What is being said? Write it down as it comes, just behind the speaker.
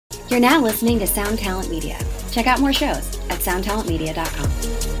You're now listening to Sound Talent Media. Check out more shows at soundtalentmedia.com.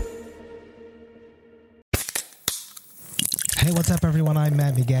 Hey, what's up, everyone? I'm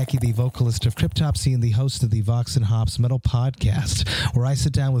Matt McGachy, the vocalist of Cryptopsy and the host of the Vox and Hops Metal Podcast, where I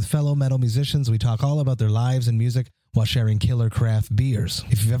sit down with fellow metal musicians. We talk all about their lives and music while sharing killer craft beers.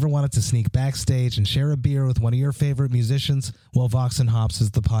 If you've ever wanted to sneak backstage and share a beer with one of your favorite musicians, well, Vox and Hops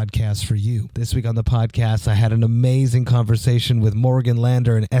is the podcast for you. This week on the podcast, I had an amazing conversation with Morgan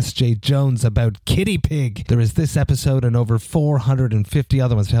Lander and S.J. Jones about Kitty Pig. There is this episode and over 450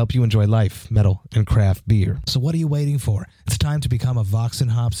 other ones to help you enjoy life, metal, and craft beer. So what are you waiting for? It's time to become a Vox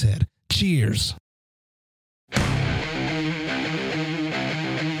and Hops head. Cheers!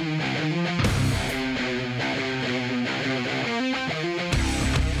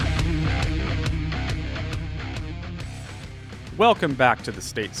 Welcome back to the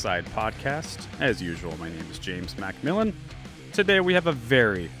Stateside Podcast. As usual, my name is James Macmillan. Today we have a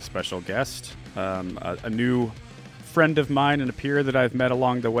very special guest, a new friend of mine and a peer that I've met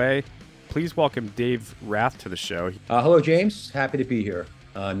along the way. Please welcome Dave Rath to the show. Hello, James. Happy to be here.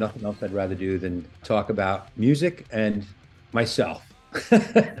 Nothing else I'd rather do than talk about music and myself.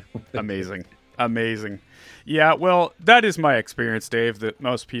 Amazing. Yeah, well, that is my experience, Dave, that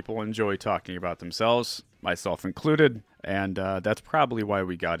most people enjoy talking about themselves, myself included. And that's probably why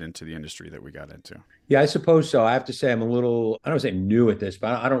we got into the industry that we got into. Yeah, I suppose so. I have to say I'm a little, I don't want to say new at this,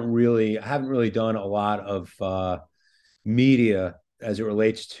 but I haven't really done a lot of media as it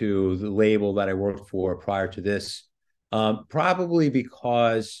relates to the label that I worked for prior to this. Probably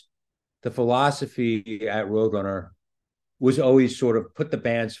because the philosophy at Roadrunner was always sort of put the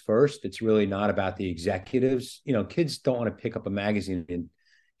bands first. It's really not about the executives. You know, kids don't want to pick up a magazine and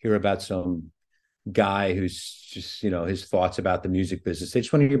hear about some guy who's just, his thoughts about the music business. They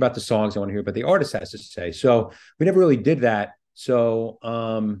just want to hear about the songs. They want to hear what the artist has to say. So we never really did that. So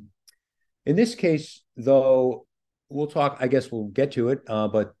in this case, though, we'll talk, I guess we'll get to it,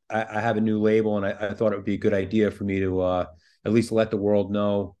 but I have a new label, and I thought it would be a good idea for me to at least let the world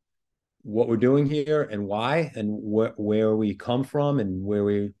know what we're doing here and why, and where we come from and where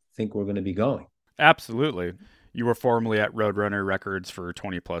we think we're going to be going. Absolutely. You were formerly at Roadrunner Records for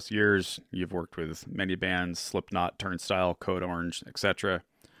 20 plus years. You've worked with many bands, Slipknot, Turnstile, Code Orange, etc.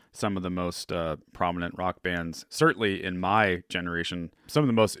 Some of the most prominent rock bands, certainly in my generation, some of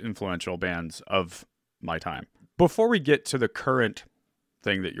the most influential bands of my time. Before we get to the current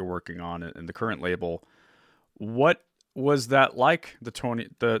thing that you're working on and the current label, what was that like,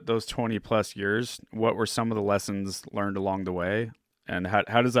 those 20 plus years? What were some of the lessons learned along the way? And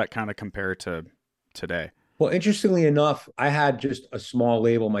how does that kind of compare to today? Well, interestingly enough, I had just a small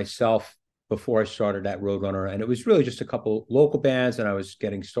label myself before I started at Roadrunner, and it was really just a couple local bands, and I was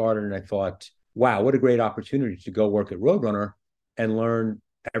getting started, and I thought, wow, what a great opportunity to go work at Roadrunner and learn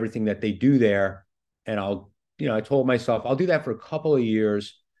everything that they do there. And I told myself, I'll do that for a couple of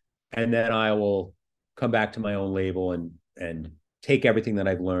years, and then I will come back to my own label and take everything that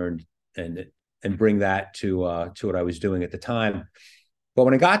I've learned and bring that to what I was doing at the time. But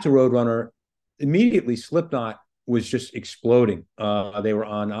when I got to Roadrunner, immediately Slipknot was just exploding. They were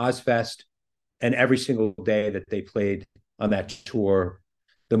on Ozfest, and every single day that they played on that tour,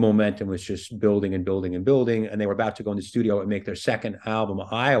 the momentum was just building and building and building. And they were about to go in the studio and make their second album,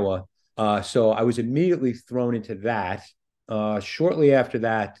 Iowa. So I was immediately thrown into that. Shortly after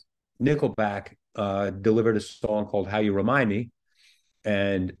that, Nickelback delivered a song called How You Remind Me.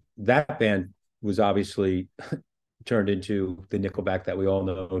 And that band was obviously turned into the Nickelback that we all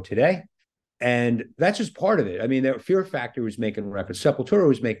know today. And that's just part of it. I mean, Fear Factory was making records. Sepultura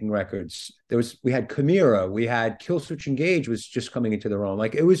was making records. We had Chimera. We had Killswitch Engage was just coming into their own.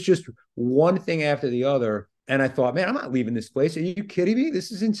 Like, it was just one thing after the other. And I thought, man, I'm not leaving this place. Are you kidding me?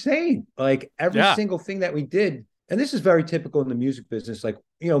 This is insane. Like, every single thing that we did. And this is very typical in the music business. Like,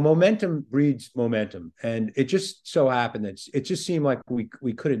 momentum breeds momentum. And it just so happened that it just seemed like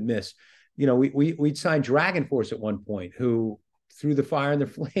we couldn't miss. We'd signed Dragon Force at one point, who Through the Fire and the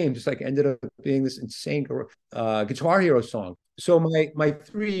Flame just like ended up being this insane Guitar Hero song. So my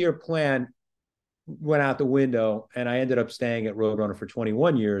 3-year plan went out the window, and I ended up staying at Roadrunner for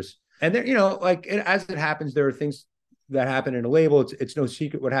 21 years. And there, as it happens, there are things that happen in a label. It's no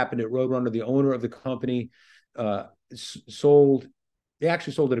secret what happened at Roadrunner. The owner of the company sold. He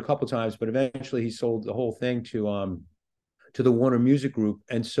actually sold it a couple of times, but eventually he sold the whole thing to the Warner Music Group.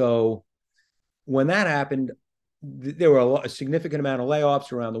 And so when that happened, there were a significant amount of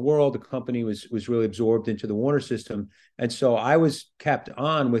layoffs around the world. The company was really absorbed into the Warner system. And so I was kept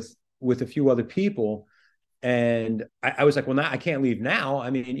on with a few other people. And I was like, well, I can't leave now. I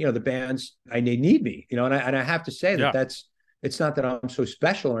mean, the bands, they need me, and I have to say that it's not that I'm so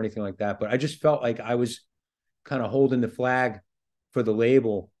special or anything like that, but I just felt like I was kind of holding the flag for the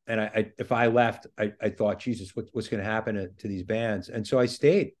label. And if I left, I thought, Jesus, what's going to happen to these bands? And so I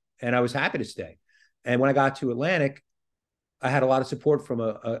stayed, and I was happy to stay. And when I got to Atlantic, I had a lot of support from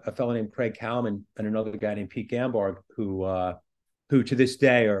a fellow named Craig Kalman and another guy named Pete Gambarg, who to this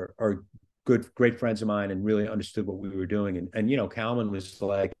day are great friends of mine and really understood what we were doing. And Kalman was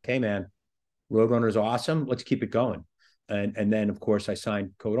like, "Hey man, Roadrunner is awesome. Let's keep it going." And then of course I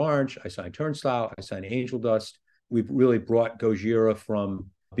signed Code Orange, I signed Turnstile, I signed Angel Dust. We've really brought Gojira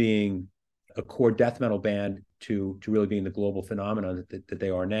from being a core death metal band to really being the global phenomenon that they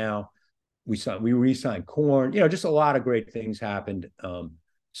are now. We re-signed Korn, just a lot of great things happened.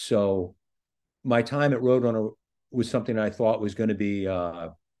 So my time at Roadrunner was something that I thought was going to be,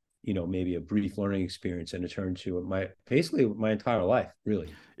 maybe a brief learning experience, and it turned to basically my entire life,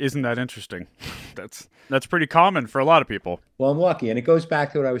 really. Isn't that interesting? That's pretty common for a lot of people. Well, I'm lucky. And it goes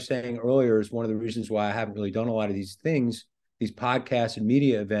back to what I was saying earlier, is one of the reasons why I haven't really done a lot of these things, these podcasts and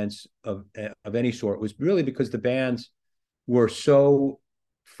media events of any sort, was really because the bands were so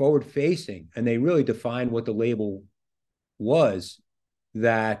forward facing and they really defined what the label was,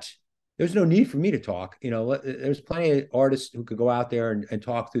 that there's no need for me to talk. There's plenty of artists who could go out there and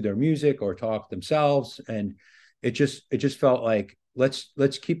talk through their music or talk themselves. And it just felt like,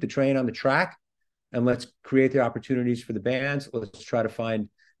 let's keep the train on the track, and let's create the opportunities for the bands. Let's try to find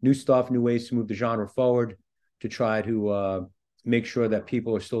new stuff, new ways to move the genre forward, to try to make sure that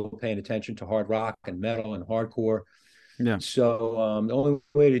people are still paying attention to hard rock and metal and hardcore. Yeah. So the only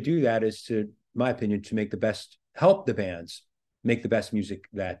way to do that is to, in my opinion, to help the bands make the best music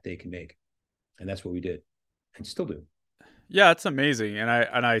that they can make. And that's what we did and still do. Yeah, it's amazing. And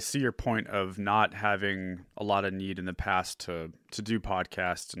I see your point of not having a lot of need in the past to do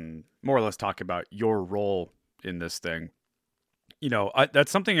podcasts and more or less talk about your role in this thing.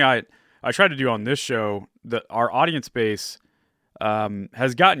 That's something I try to do on this show. That our audience base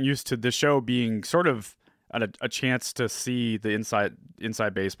has gotten used to this show being sort of a chance to see the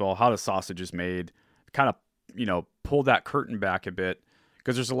inside baseball, how the sausage is made, kind of, pull that curtain back a bit,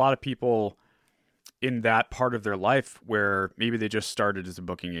 because there's a lot of people in that part of their life where maybe they just started as a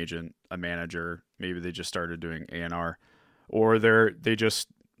booking agent, a manager, maybe they just started doing A&R, or they just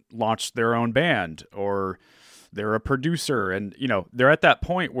launched their own band, or they're a producer, and they're at that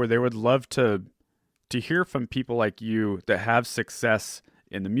point where they would love to hear from people like you that have success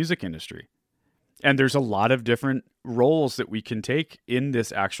in the music industry. And there's a lot of different roles that we can take in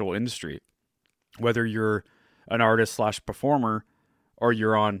this actual industry, whether you're an artist / performer, or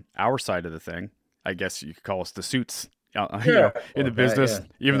you're on our side of the thing. I guess you could call us the suits in the business,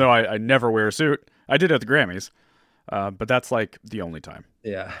 even though I never wear a suit. I did at the Grammys, but that's like the only time.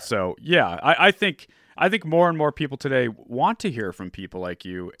 Yeah. So yeah, I think more and more people today want to hear from people like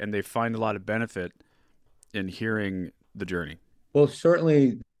you, and they find a lot of benefit in hearing the journey. Well,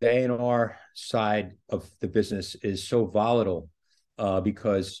 certainly the A&R side of the business is so volatile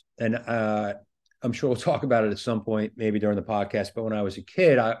because I'm sure we'll talk about it at some point, maybe during the podcast. But when I was a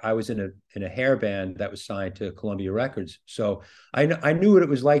kid, I was in a hair band that was signed to Columbia Records, so I knew what it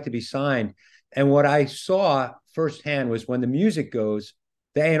was like to be signed. And what I saw firsthand was when the music goes,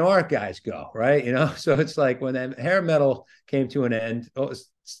 the A&R guys go, right. So it's like when that hair metal came to an end,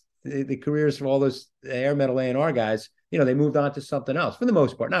 the careers from all those hair metal A&R guys, they moved on to something else for the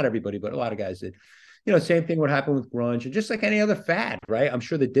most part. Not everybody, but a lot of guys did. Same thing would happen with grunge, and just like any other fad, right? I'm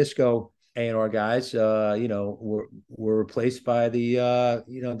sure the disco A&R guys, were replaced by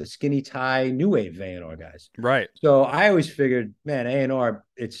the skinny tie new wave A&R guys. Right. So I always figured, man, A&R,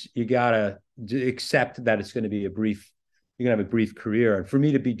 you gotta accept that it's going to be you're gonna have a brief career. And for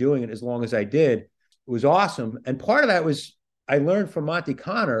me to be doing it as long as I did was awesome. And part of that was I learned from Monty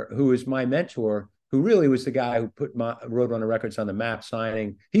Connor, who was my mentor, who really was the guy who put Roadrunner Records on the map,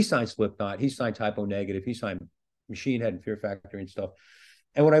 he signed Slipknot, he signed Typo Negative, he signed Machine Head and Fear Factory and stuff.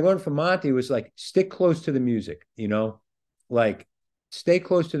 And what I learned from Monty was like, stick close to the music, like stay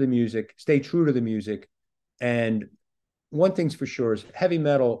close to the music, stay true to the music. And one thing's for sure is heavy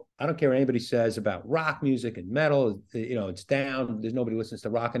metal. I don't care what anybody says about rock music and metal, it's down. There's nobody listens to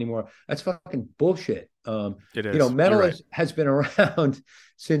rock anymore. That's fucking bullshit. It is. Metal right. has been around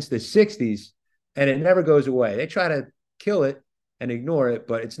since the 60s and it never goes away. They try to kill it and ignore it,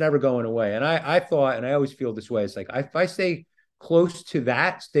 but it's never going away. And I thought, and I always feel this way, it's like, if I stay close to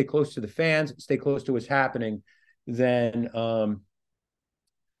that, stay close to the fans, stay close to what's happening, then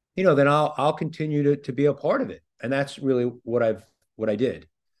then I'll continue to be a part of it. And that's really what I did,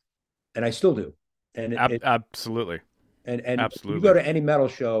 and I still do. And absolutely. And absolutely. You go to any metal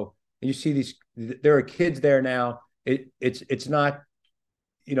show and you see there are kids there now it's not,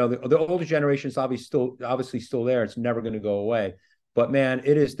 the older generation is obviously still there. It's never going to go away. But man,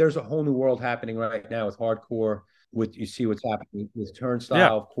 there's a whole new world happening right now with hardcore, you see what's happening with Yeah.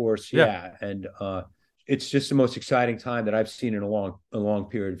 Turnstile, of course. Yeah. Yeah. And it's just the most exciting time that I've seen in a long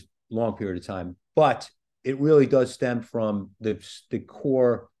period of time. But it really does stem from the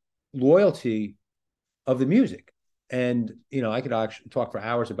core loyalty of the music. And, I could actually talk for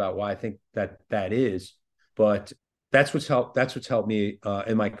hours about why I think that is, but that's what's helped me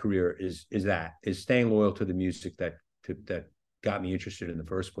in my career is staying loyal to the music that got me interested in the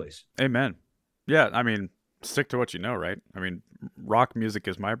first place. Amen. Yeah. I mean, stick to what you know, right? I mean, rock music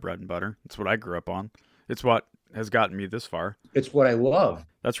is my bread and butter. It's what I grew up on. It's what has gotten me this far. It's what I love.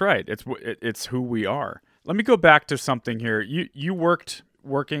 That's right. It's who we are. Let me go back to something here. You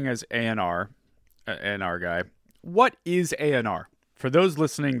working as A&R guy. What is A&R? For those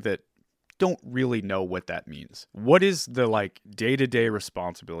listening that don't really know what that means, what is the day-to-day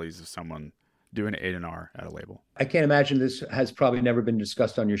responsibilities of someone doing A&R at a label? I can't imagine this has probably never been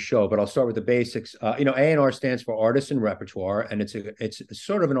discussed on your show, but I'll start with the basics. A&R stands for artist and repertoire, and it's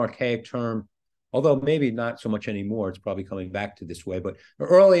sort of an archaic term, although maybe not so much anymore. It's probably coming back to this way. But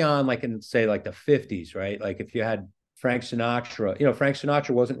early on, like in say like the 50s, right? Like if you had Frank Sinatra, Frank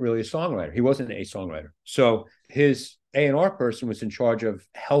Sinatra wasn't really a songwriter. He wasn't a songwriter. So his A&R person was in charge of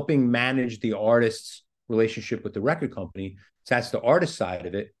helping manage the artist's relationship with the record company. So that's the artist side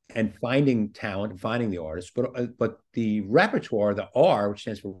of it, and finding talent and finding the artist. But the repertoire, the R, which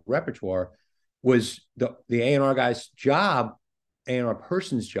stands for repertoire, was the A&R guy's job. A&R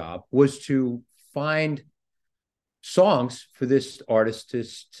person's job was to find songs for this artist to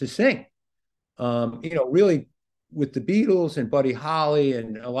sing. Really with the Beatles and Buddy Holly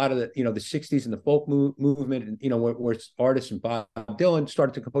and a lot of the, the 60s and the folk movement, and, where artists and Bob Dylan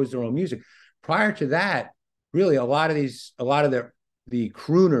started to compose their own music. Prior to that, really a lot of the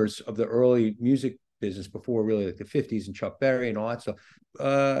crooners of the early music business before really like the 50s and Chuck Berry and all that stuff,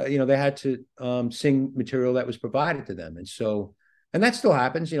 they had to sing material that was provided to them. And that still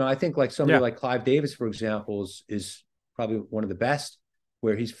happens. I think like somebody like Clive Davis, for example, is probably one of the best,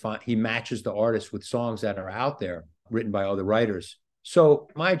 where he matches the artist with songs that are out there written by other writers. So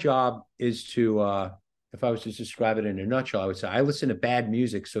my job is to, if I was to describe it in a nutshell, I would say I listen to bad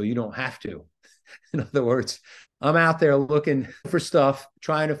music so you don't have to. In other words, I'm out there looking for stuff,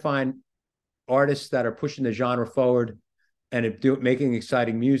 trying to find artists that are pushing the genre forward and making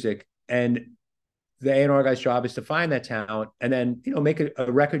exciting music. And the A&R guy's job is to find that talent and then, make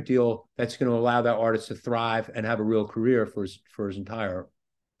a record deal that's going to allow that artist to thrive and have a real career for his entire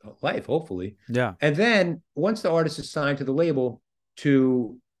life, hopefully. Yeah. And then once the artist is signed to the label,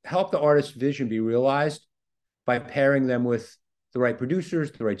 to help the artist's vision be realized by pairing them with the right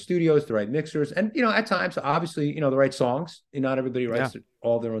producers, the right studios, the right mixers, and, at times, obviously, the right songs. And not everybody writes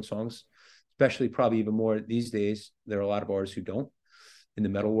all their own songs, especially probably even more these days. There are a lot of artists who don't. In the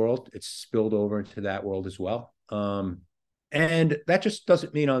metal world, it's spilled over into that world as well. And that just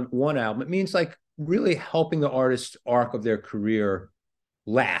doesn't mean on one album. It means like really helping the artist's arc of their career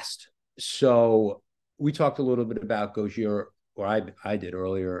last. So we talked a little bit about Gojira, or I did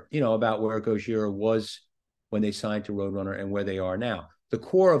earlier, about where Gojira was when they signed to Roadrunner and where they are now. The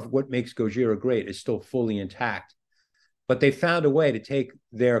core of what makes Gojira great is still fully intact, but they found a way to take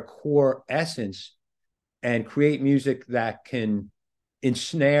their core essence and create music that can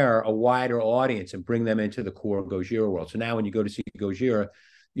ensnare a wider audience and bring them into the core Gojira world. So now when you go to see Gojira,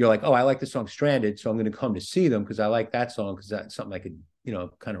 you're like, oh, I like the song Stranded, so I'm going to come to see them because I like that song because that's something I could,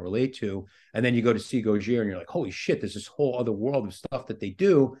 kind of relate to. And then you go to see Gojira and you're like, holy shit, there's this whole other world of stuff that they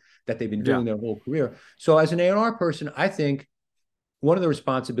do that they've been doing their whole career. So as an A&R person, I think one of the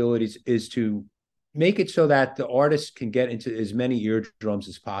responsibilities is to make it so that the artist can get into as many eardrums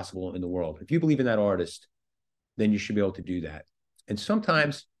as possible in the world. If you believe in that artist, then you should be able to do that. And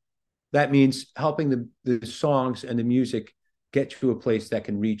sometimes that means helping the songs and the music get to a place that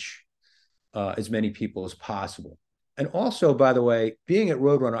can reach as many people as possible. And also, by the way, being at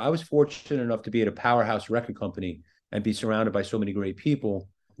Roadrunner, I was fortunate enough to be at a powerhouse record company and be surrounded by so many great people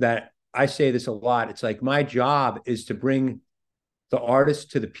that I say this a lot. It's like my job is to bring the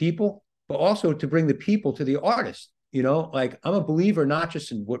artist to the people, but also to bring the people to the artist. Like I'm a believer, not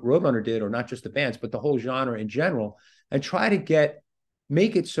just in what Roadrunner did or not just the bands, but the whole genre in general, and try to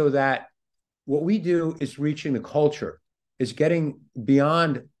make it so that what we do is reaching the culture, is getting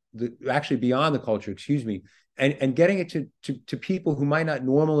beyond the culture, excuse me, and getting it to people who might not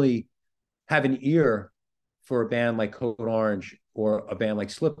normally have an ear for a band like Code Orange or a band like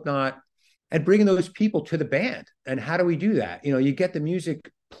Slipknot, and bringing those people to the band. And how do we do that? You get the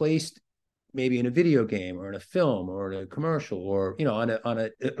music placed maybe in a video game or in a film or in a commercial, or on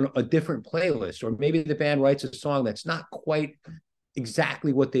a different playlist, or maybe the band writes a song that's not quite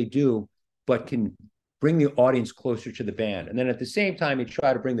exactly what they do, but can bring the audience closer to the band. And then at the same time, you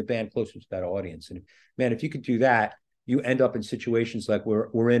try to bring the band closer to that audience. And man, if you could do that, you end up in situations like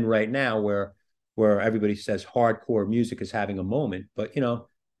we're in right now, where everybody says hardcore music is having a moment, but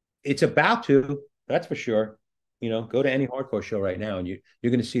it's about to, that's for sure. Go to any hardcore show right now, and you're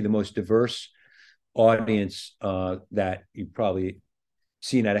going to see the most diverse audience that you've probably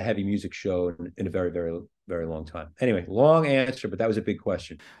seen at a heavy music show in a very, very, very long time. Anyway, long answer, but that was a big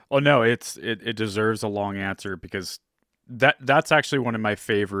question. Oh no, it deserves a long answer, because that's actually one of my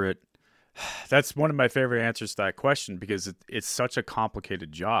favorite. That's one of my favorite answers to that question, because it's such a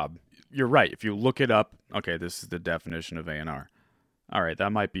complicated job. You're right. If you look it up, okay, this is the definition of A&R. All right,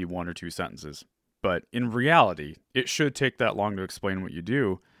 that might be one or two sentences. But in reality, it should take that long to explain what you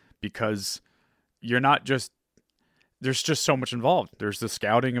do, because you're not just, there's just so much involved. There's the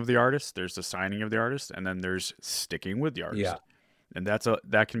scouting of the artist, there's the signing of the artist, and then there's sticking with the artist. Yeah. And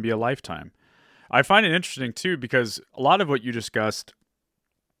that can be a lifetime. I find it interesting too, because a lot of what you discussed,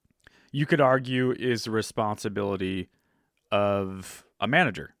 you could argue, is the responsibility of a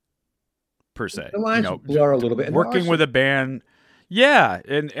manager, per se. The lines blur a little bit. Working with a band, yeah,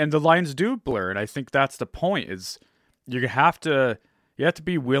 and the lines do blur, and I think that's the point. Is you have to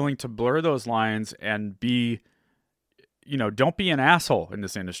be willing to blur those lines and be, don't be an asshole in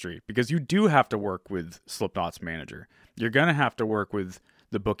this industry, because you do have to work with Slipknot's manager. You're gonna have to work with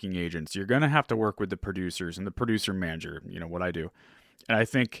the booking agents. You're gonna have to work with the producers and the producer manager. What I do, and I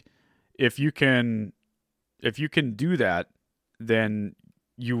think if you can do that, then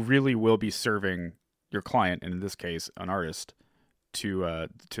you really will be serving your client, and in this case, an artist, to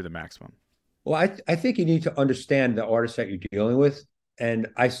the maximum. Well, I think you need to understand the artist that you're dealing with, and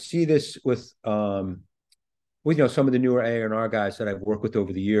I see this with some of the newer A&R guys that I've worked with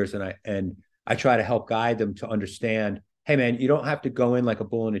over the years, and I try to help guide them to understand, hey man, you don't have to go in like a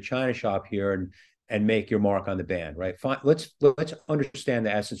bull in a china shop here and make your mark on the band, right? Fine, let's understand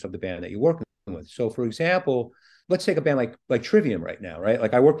the essence of the band that you're working with. So, for example, let's take a band like Trivium right now, right?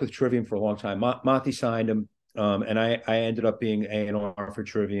 Like I worked with Trivium for a long time. Monty signed him, and I ended up being A&R for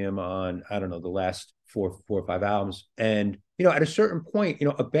Trivium on, I don't know, the last four or five albums. And at a certain point,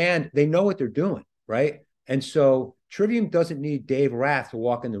 a band, they know what they're doing, right? And so Trivium doesn't need Dave Rath to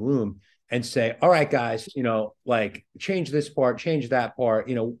walk in the room and say, all right, guys, like change this part, change that part,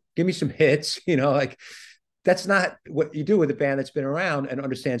 give me some hits, like that's not what you do with a band that's been around and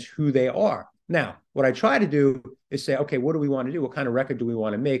understands who they are. Now, what I try to do is say, okay, what do we want to do? What kind of record do we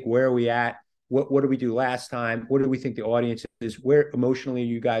want to make? Where are we at? What did we do last time? What do we think the audience is? Where emotionally are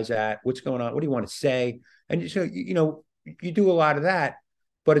you guys at? What's going on? What do you want to say? And so, you do a lot of that,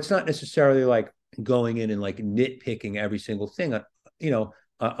 but it's not necessarily like going in and like nitpicking every single thing,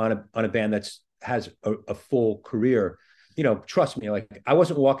 on a band that's has a full career. Trust me, like I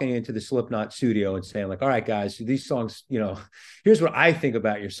wasn't walking into the Slipknot studio and saying like, all right, guys, these songs, here's what I think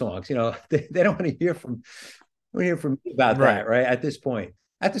about your songs. They don't want to hear from me about that, right? At this point.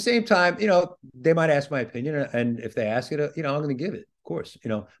 At the same time, they might ask my opinion, and if they ask it, I'm going to give it, of course,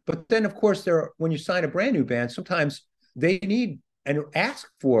 But then, of course, when you sign a brand new band, sometimes they need and ask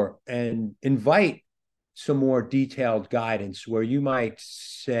for and invite some more detailed guidance, where you might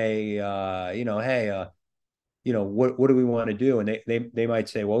say, hey, what do we want to do? And they might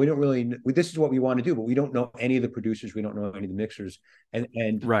say, well, we don't really, this is what we want to do, but we don't know any of the producers, we don't know any of the mixers,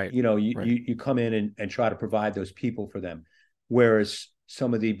 and right, you come in and try to provide those people for them, whereas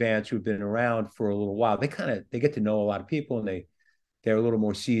some of the bands who've been around for a little while, they get to know a lot of people, and they're a little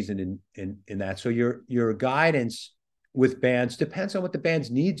more seasoned in that. So your guidance with bands depends on what the band's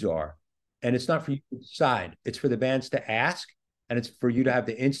needs are, and it's not for you to decide. It's for the bands to ask, and it's for you to have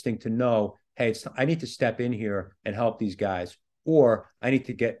the instinct to know, hey, I need to step in here and help these guys, or I need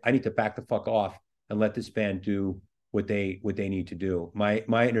to back the fuck off and let this band do what they need to do. My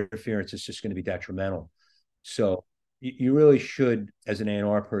interference is just going to be detrimental. So you really should, as an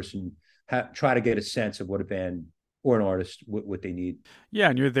A&R person, try to get a sense of what a band or an artist, what they need.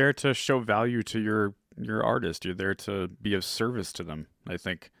 Yeah, and you're there to show value to your artist. You're there to be of service to them. I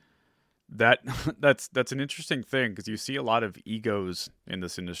think that's an interesting thing, because you see a lot of egos in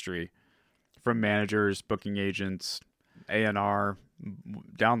this industry, from managers, booking agents, A&R,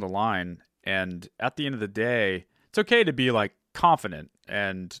 down the line. And at the end of the day, it's okay to be like confident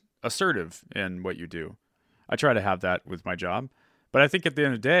and assertive in what you do. I try to have that with my job, but I think at the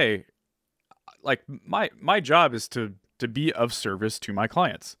end of the day, like my job is to be of service to my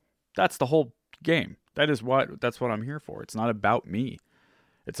clients. That's the whole game. That's what I'm here for. It's not about me.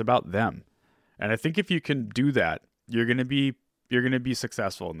 It's about them. And I think if you can do that, you're going to be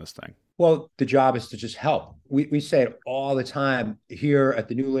successful in this thing. Well, the job is to just help. We say it all the time here at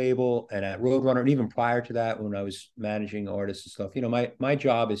the new label and at Roadrunner, and even prior to that, when I was managing artists and stuff. My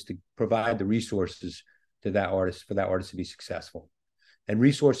job is to provide the resources to that artist for that artist to be successful. And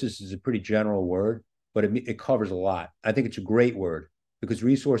resources is a pretty general word, but it covers a lot. I think it's a great word because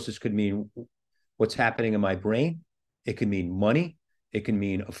resources could mean what's happening in my brain. It can mean money. It can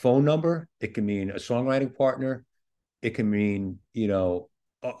mean a phone number. It can mean a songwriting partner. It can mean,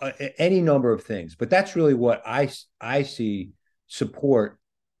 any number of things. But that's really what I see support,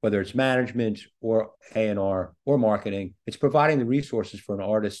 whether it's management or A&R or marketing. It's providing the resources for an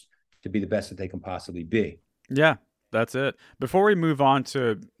artist to be the best that they can possibly be. Yeah, that's it. Before we move on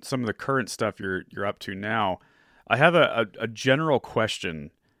to some of the current stuff you're up to now, I have a general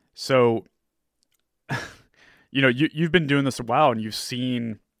question. So, you've been doing this a while and you've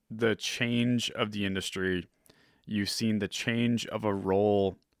seen the change of the industry. You've seen the change of a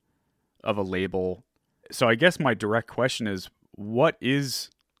role of a label. So I guess my direct question is, what is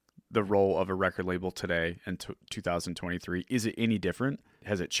the role of a record label today in 2023? Is it any different?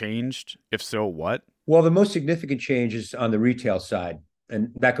 Has it changed? If so, what? Well, the most significant change is on the retail side.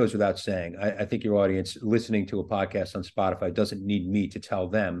 And that goes without saying. I think your audience listening to a podcast on Spotify doesn't need me to tell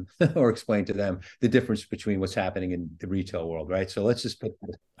them or explain to them the difference between what's happening in the retail world, right? So let's just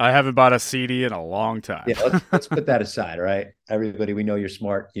I haven't bought a CD in a long time. Yeah, let's put that aside, all right? Everybody, we know you're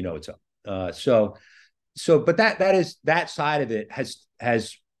smart. You know what's up. But that side of it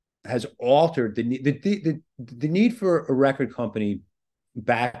has altered the need for a record company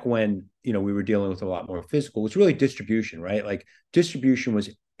back when we were dealing with a lot more physical. It's really distribution, right? Like distribution was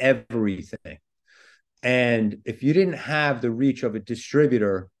everything, and if you didn't have the reach of a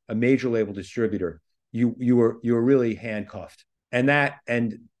distributor, a major label distributor, you were really handcuffed.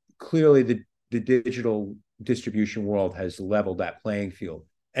 And clearly the digital distribution world has leveled that playing field,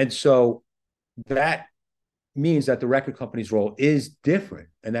 and so that means that the record company's role is different,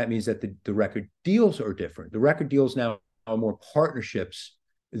 and that means that the record deals are different. The record deals now are more partnerships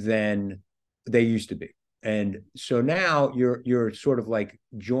than they used to be. And so now you're sort of like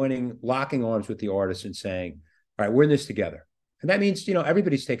locking arms with the artist and saying, all right, we're in this together. And that means,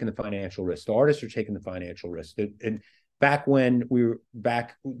 everybody's taking the financial risk. The artists are taking the financial risk. And back when we were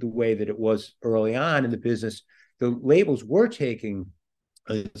back the way that it was early on in the business, the labels were taking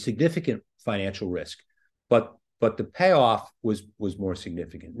a significant financial risk, but the payoff was more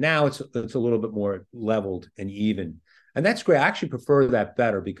significant. Now it's a little bit more leveled and even. And that's great. I actually prefer that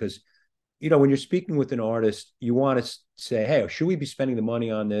better because, when you're speaking with an artist, you want to say, hey, should we be spending the money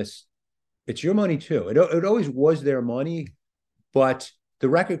on this? It's your money too. It always was their money, but the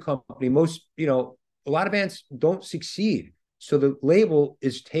record company, a lot of bands don't succeed. So the label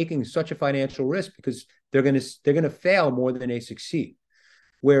is taking such a financial risk because they're going to fail more than they succeed.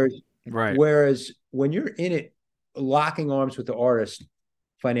 Whereas when you're in it, locking arms with the artist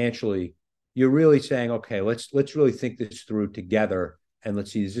financially, you're really saying, okay, let's really think this through together, and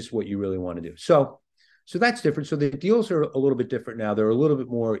let's see, is this what you really want to do? So that's different. So the deals are a little bit different now. They're a little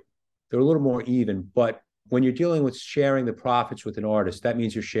more even. But when you're dealing with sharing the profits with an artist, that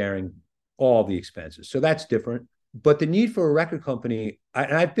means you're sharing all the expenses. So that's different. But the need for a record company,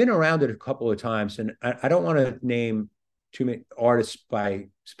 and I've been around it a couple of times, and I don't want to name too many artists by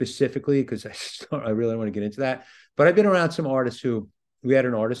specifically because I really don't want to get into that. But I've been around some artists we had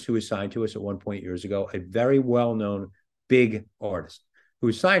an artist who was signed to us at one point years ago, a very well-known big artist who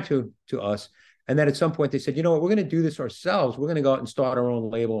was signed to us. And then at some point they said, you know what, we're going to do this ourselves. We're going to go out and start our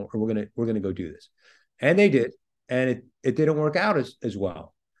own label, and we're going to go do this. And they did. And it didn't work out as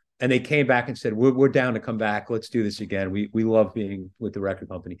well. And they came back and said, we're down to come back. Let's do this again. We love being with the record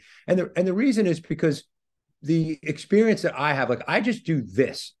company. And the reason is because the experience that I have, like I just do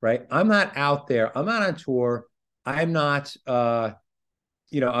this, right? I'm not out there. I'm not on tour. I'm not, I'm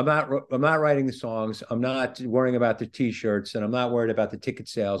not writing the songs. I'm not worrying about the T-shirts, and I'm not worried about the ticket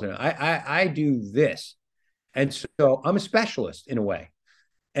sales. And I do this. And so I'm a specialist in a way.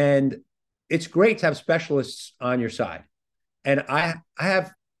 And it's great to have specialists on your side. And I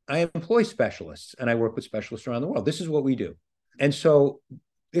employ specialists, and I work with specialists around the world. This is what we do. And so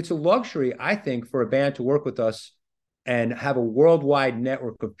it's a luxury, I think, for a band to work with us and have a worldwide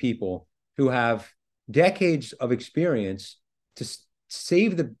network of people who have decades of experience to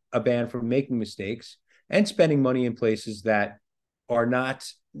save a band from making mistakes and spending money in places that are not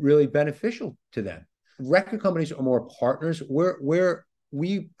really beneficial to them. Record companies are more partners where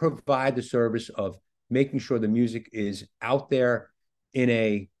we provide the service of making sure the music is out there in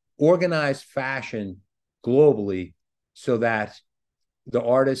a organized fashion globally so that the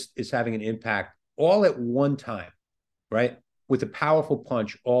artist is having an impact all at one time, right? With a powerful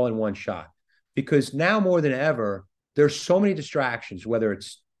punch all in one shot. Because now more than ever, there's so many distractions, whether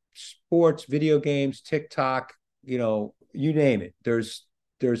it's sports, video games, TikTok, you name it. There's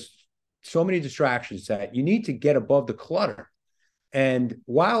so many distractions that you need to get above the clutter. And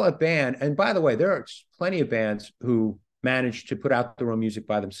while a band, and by the way, there are plenty of bands who manage to put out their own music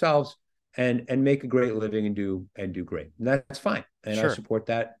by themselves and make a great living and do great. And that's fine. And Sure. I support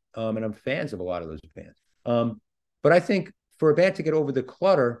that. And I'm fans of a lot of those bands. But I think for a band to get over the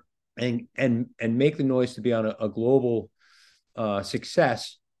clutter and make the noise to be on a global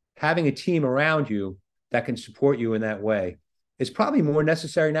success, having a team around you that can support you in that way is probably more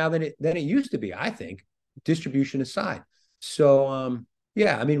necessary now than it used to be, I think, distribution aside. So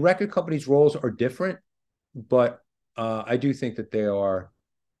yeah, I mean, record companies' roles are different, but I do think that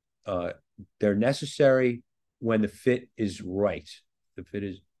they're necessary when the fit is right. The fit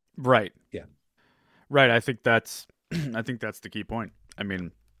is right. Yeah. Right. I think that's the key point. I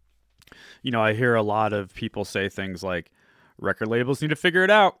mean, I hear a lot of people say things like record labels need to figure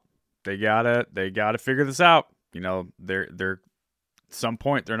it out. They gotta figure this out. They're some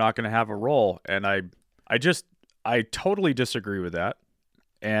point they're not going to have a role. And I totally disagree with that.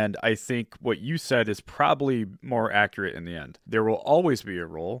 And I think what you said is probably more accurate in the end. There will always be a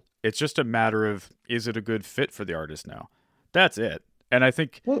role. It's just a matter of, is it a good fit for the artist now? That's it. And I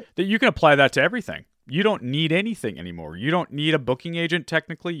think that you can apply that to everything. You don't need anything anymore. You don't need a booking agent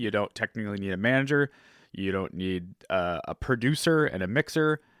technically. You don't technically need a manager. You don't need a producer and a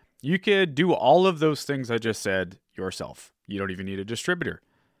mixer. You could do all of those things I just said yourself. You don't even need a distributor.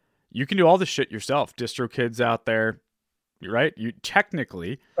 You can do all the shit yourself. DistroKids out there, right? You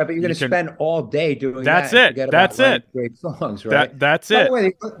technically, right, but you're going to spend all day doing that's that. That's it. Great songs, right? That's By it. the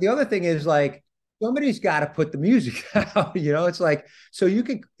way, the other thing is like somebody's got to put the music out. It's like so you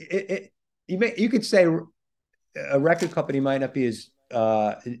can you could say a record company might not be as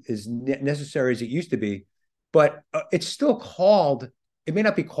necessary as it used to be, but it's still called. It may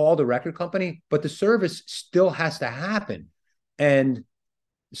not be called a record company, but the service still has to happen. And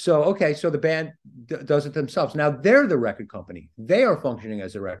so the band does it themselves. Now they're the record company. They are functioning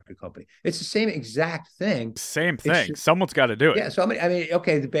as a record company. It's the same exact thing. Same thing. Someone's got to do it. Yeah. So I mean,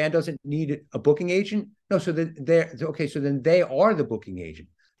 okay, the band doesn't need a booking agent. No. So then so then they are the booking agent.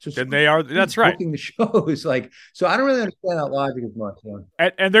 So then they are. That's right. Booking the shows, so I don't really understand that logic as much.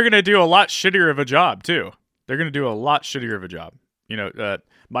 And they're going to do a lot shittier of a job too. They're going to do a lot shittier of a job.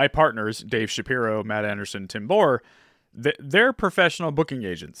 My partners, Dave Shapiro, Matt Anderson, Tim Bohr, they're professional booking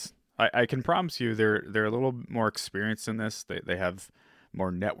agents. I can promise you they're a little more experienced in this. They have more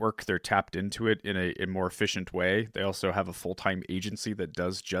network. They're tapped into it in a more efficient way. They also have a full-time agency that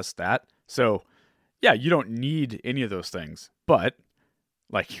does just that. So, yeah, you don't need any of those things. But,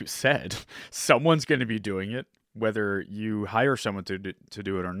 like you said, someone's going to be doing it, whether you hire someone to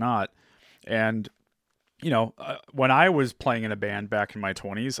do it or not. And when I was playing in a band back in my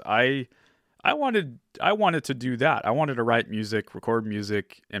 20s, I wanted to do that. I wanted to write music, record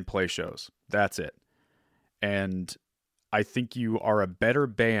music, and play shows. That's it. And I think you are a better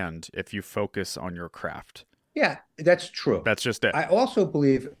band if you focus on your craft. Yeah, that's true. That's just it. I also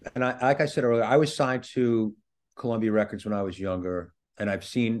believe, and like I said earlier, I was signed to Columbia Records when I was younger, and I've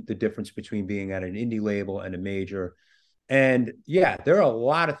seen the difference between being at an indie label and a major. And yeah, there are a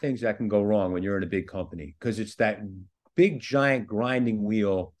lot of things that can go wrong when you're in a big company because it's that big, giant grinding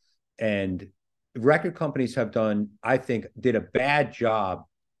wheel. And record companies did a bad job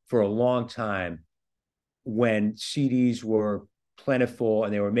for a long time when CDs were plentiful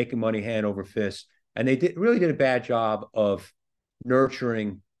and they were making money hand over fist. And they really did a bad job of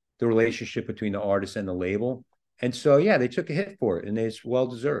nurturing the relationship between the artist and the label. And so, yeah, they took a hit for it and it's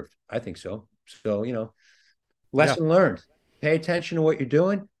well-deserved. I think so. So, lesson learned. Pay attention to what you're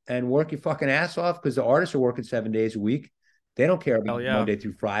doing and work your fucking ass off because the artists are working 7 days a week. They don't care about Monday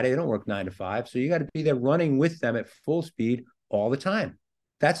through Friday. They don't work 9 to 5. So you got to be there running with them at full speed all the time.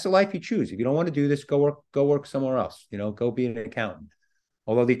 That's the life you choose. If you don't want to do this, go work somewhere else. Go be an accountant.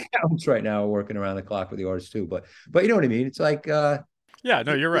 Although the accountants right now are working around the clock with the artists too. But you know what I mean? It's like yeah,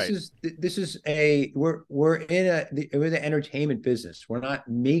 no, you're right. We're in the entertainment business. We're not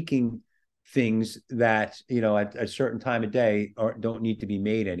making things that at a certain time of day don't need to be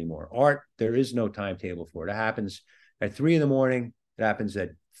made anymore. Art, there is no timetable for it. It happens at 3 a.m. It happens at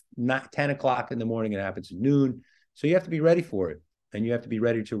 10 o'clock in the morning. It happens at noon. So you have to be ready for it, and you have to be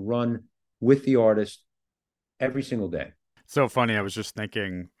ready to run with the artist every single day. So funny. I was just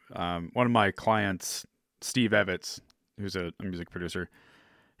thinking, one of my clients, Steve Evans, who's a music producer,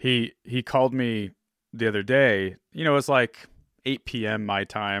 he called me the other day. It's like 8 p.m. my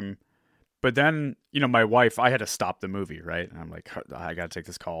time. But then, my wife, I had to stop the movie, right? And I'm like, I got to take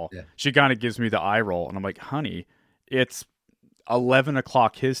this call. Yeah. She kind of gives me the eye roll. And I'm like, honey, it's 11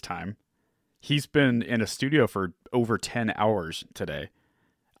 o'clock his time. He's been in a studio for over 10 hours today.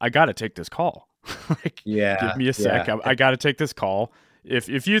 I got to take this call. Like, give me a sec. I got to take this call.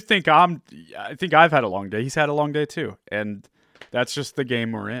 If you think I think I've had a long day. He's had a long day too. And that's just the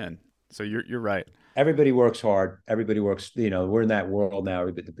game we're in. So you're right. Everybody works hard. Everybody works, we're in that world now,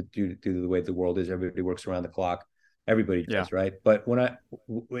 due to the way the world is, everybody works around the clock. Everybody does, right? But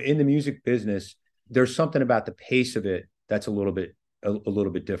in the music business, there's something about the pace of it that's a little bit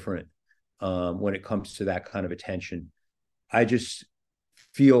different when it comes to that kind of attention. I just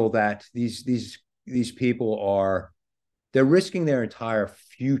feel that these people they're risking their entire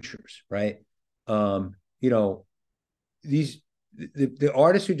futures, right? The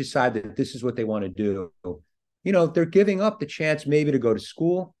artists who decide that this is what they want to do, they're giving up the chance maybe to go to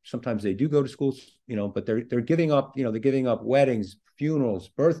school. Sometimes they do go to schools, but they're giving up, they're giving up weddings, funerals,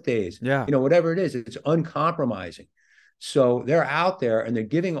 birthdays, whatever it is, it's uncompromising. So they're out there and they're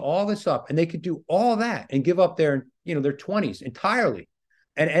giving all this up, and they could do all that and give up their 20s entirely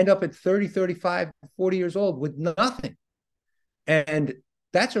and end up at 30, 35, 40 years old with nothing. And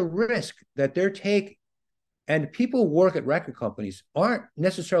that's a risk that they're taking. And people who work at record companies aren't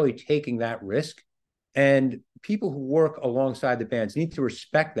necessarily taking that risk. And people who work alongside the bands need to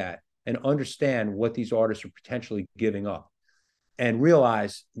respect that and understand what these artists are potentially giving up and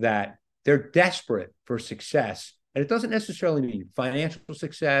realize that they're desperate for success. And it doesn't necessarily mean financial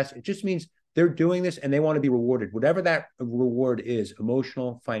success. It just means they're doing this and they want to be rewarded, whatever that reward is,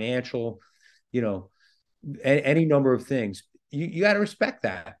 emotional, financial, any number of things. You got to respect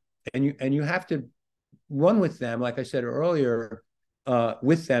that. And you have to run with them, like I said earlier,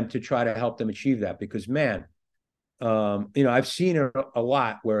 with them to try to help them achieve that. Because, man, I've seen it a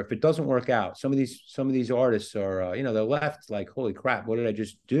lot where if it doesn't work out, some of these artists are, they're left like, holy crap, what did I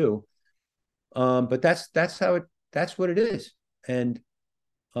just do? But that's what it is. And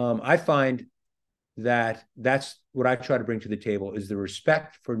I find that that's what I try to bring to the table is the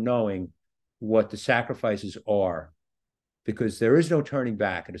respect for knowing what the sacrifices are, because there is no turning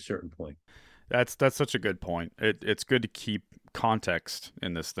back at a certain point. That's such a good point. It's good to keep context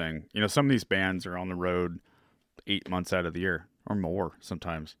in this thing. Some of these bands are on the road 8 months out of the year or more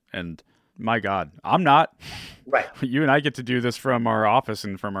sometimes. And my God, I'm not. Right. You and I get to do this from our office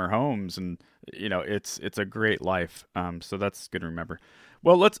and from our homes, and it's a great life. So that's good to remember.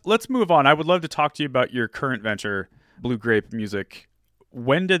 Well, let's move on. I would love to talk to you about your current venture, Blue Grape Music.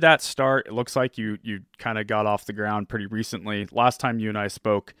 When did that start? It looks like you kind of got off the ground pretty recently. Last time you and I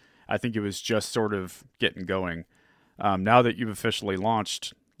spoke, I think it was just sort of getting going. Now that you've officially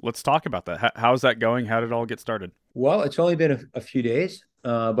launched, let's talk about that. How's that going? How did it all get started? Well, it's only been a few days,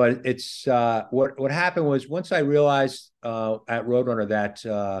 but it's what happened was once I realized at Roadrunner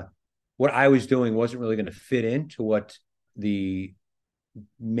that what I was doing wasn't really going to fit into what the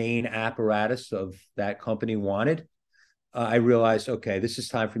main apparatus of that company wanted. I realized, okay, this is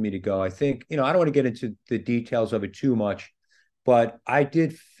time for me to go. I think, I don't want to get into the details of it too much, but I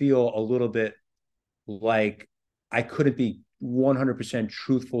did feel a little bit like I couldn't be 100%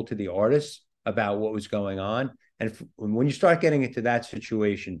 truthful to the artists about what was going on. And when you start getting into that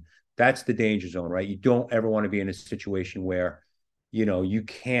situation, that's the danger zone, right? You don't ever want to be in a situation where, you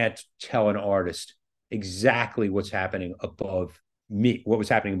can't tell an artist exactly what's happening above me, what was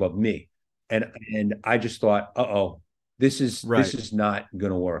happening above me. And I just thought, this is not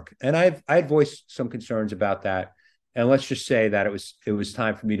going to work. And I'd voiced some concerns about that. And let's just say that it was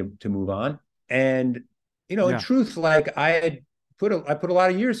time for me to move on. And, in truth, like I put a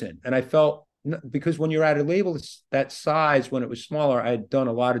lot of years in, and I felt, because when you're at a label that size, when it was smaller, I had done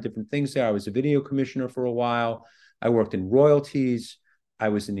a lot of different things there. I was a video commissioner for a while. I worked in royalties. I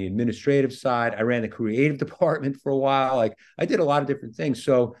was in the administrative side. I ran the creative department for a while. Like I did a lot of different things.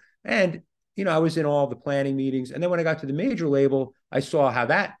 So, and, I was in all the planning meetings. And then when I got to the major label, I saw how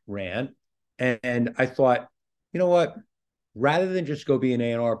that ran. And I thought, you know what, rather than just go be an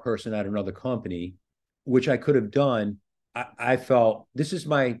A&R person at another company, which I could have done, I felt this is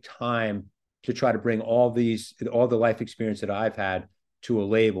my time to try to bring all the life experience that I've had to a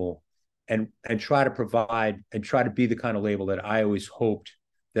label and try to provide and try to be the kind of label that I always hoped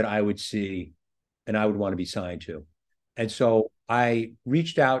that I would see and I would want to be signed to. And so I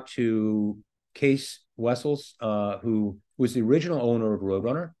reached out to Case Wessels, who was the original owner of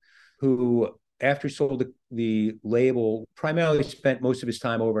Roadrunner, who after he sold the label, primarily spent most of his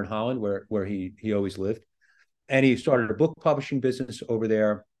time over in Holland, where he always lived. And he started a book publishing business over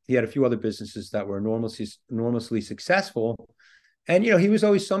there. He had a few other businesses that were enormously successful. And, he was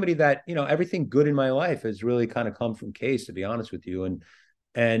always somebody that, everything good in my life has really kind of come from Case, to be honest with you.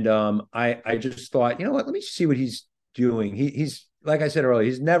 And I just thought, you know what, let me see what he's doing. He's, like I said earlier,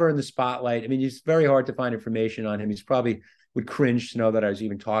 he's never in the spotlight. I mean, it's very hard to find information on him. He's probably would cringe to know that I was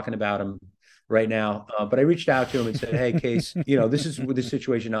even talking about him right now. But I reached out to him and said, hey, Case, this is the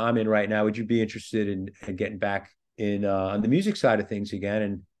situation I'm in right now. Would you be interested in getting back in on the music side of things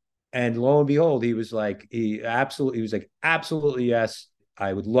again? And lo and behold, he was like, absolutely yes.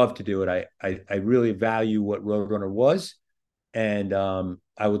 I would love to do it. I really value what Roadrunner was, and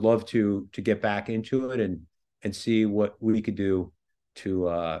I would love to get back into it and see what we could do to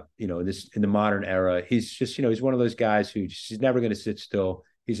in the modern era. He's just he's one of those guys who he's never going to sit still.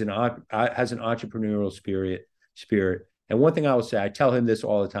 He's has an entrepreneurial spirit. And one thing I will say, I tell him this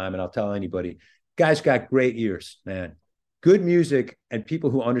all the time, and I'll tell anybody, guy's got great ears, man. Good music and people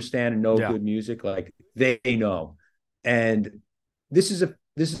who understand and know good music, like they know. And this is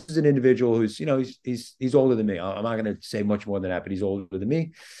an individual who's he's older than me. I'm not going to say much more than that, but he's older than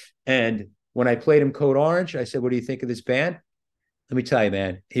me. And when I played him Code Orange, I said, "What do you think of this band?" Let me tell you,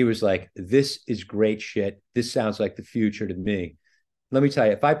 man, he was like, "This is great shit. This sounds like the future to me." Let me tell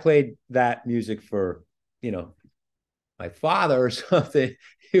you, if I played that music for my father or something,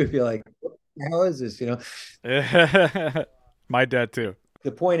 he would be like, "What the hell is this?" My dad too.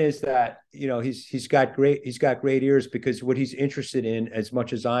 The point is that he's got great ears, because what he's interested in, as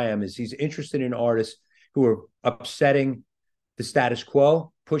much as I am, is he's interested in artists who are upsetting the status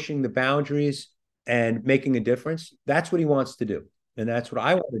quo, pushing the boundaries, and making a difference. That's what he wants to do, and that's what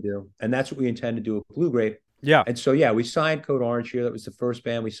I want to do, and that's what we intend to do with Blue Grape. Yeah. And so we signed Code Orange here. That was the first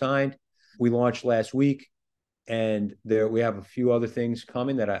band we signed. We launched last week, and we have a few other things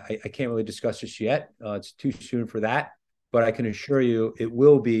coming that I can't really discuss just yet. It's too soon for that. But I can assure you it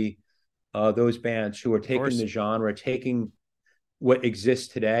will be those bands who are taking the genre, taking what exists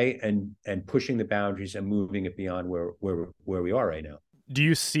today and pushing the boundaries and moving it beyond where we are right now. Do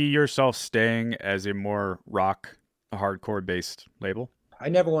you see yourself staying as a more rock, hardcore based label? I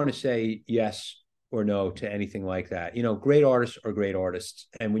never want to say yes or no to anything like that. Great artists are great artists.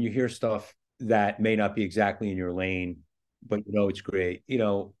 And when you hear stuff that may not be exactly in your lane, but it's great,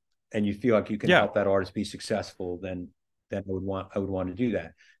 and you feel like you can help that artist be successful, then I would want to do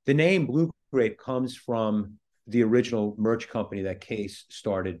that. The name Blue Grape comes from the original merch company that Case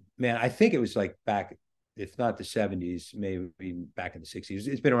started. Man, I think it was like back, if not the 70s, maybe back in the 60s.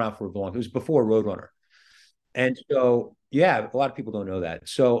 It's been around for a long. It was before Roadrunner. And so, a lot of people don't know that.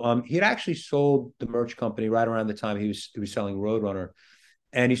 So he had actually sold the merch company right around the time he was selling Roadrunner.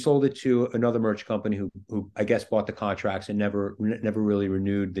 And he sold it to another merch company who I guess bought the contracts and never really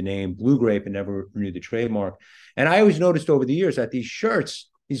renewed the name Blue Grape and never renewed the trademark. And I always noticed over the years that these shirts,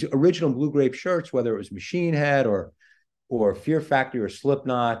 these original Blue Grape shirts, whether it was Machine Head or Fear Factory or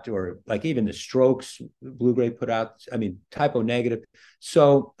Slipknot, or like even the Strokes, Blue Grape put out, Typo Negative.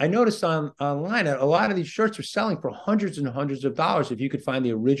 So I noticed online that a lot of these shirts are selling for hundreds and hundreds of dollars if you could find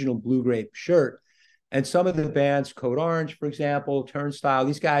the original Blue Grape shirt. And some of the bands, Code Orange, for example, Turnstile,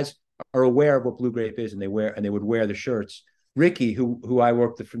 these guys are aware of what Blue Grape is, and they would wear the shirts. Ricky, who I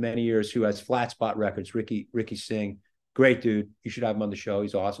worked with for many years, who has Flat Spot Records, Ricky Singh, great dude. You should have him on the show.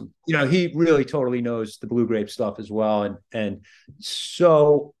 He's awesome. He really totally knows the Blue Grape stuff as well. And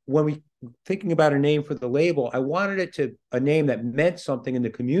so when we thinking about a name for the label, I wanted it a name that meant something in the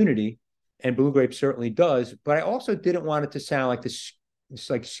community, and Blue Grape certainly does. But I also didn't want it to sound like this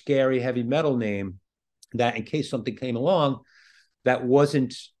like scary heavy metal name, that in case something came along that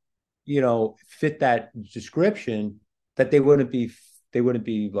wasn't, fit that description, that they wouldn't be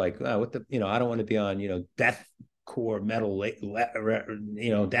like, oh, what the, I don't want to be on, deathcore metal,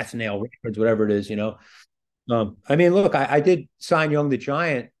 Death Nail Records, whatever it is, look, I did sign Young the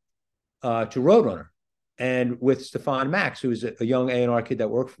Giant to Roadrunner, and with Stefan Max, who was a young A&R kid that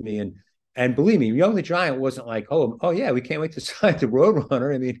worked for me. And believe me, Young the Giant wasn't like, oh yeah, we can't wait to sign to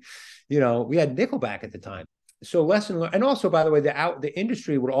Roadrunner. We had Nickelback at the time. So lesson learned. And also, by the way, the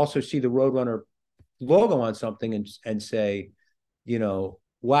industry would also see the Roadrunner logo on something and say,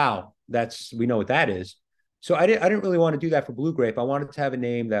 wow, we know what that is. So I didn't really want to do that for Blue Grape. I wanted to have a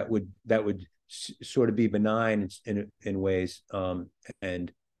name that would sort of be benign in ways,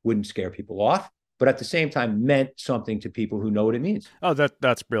 and wouldn't scare people off, but at the same time meant something to people who know what it means. Oh,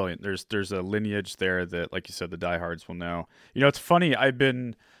 that's brilliant. There's a lineage there that, like you said, the diehards will know. It's funny.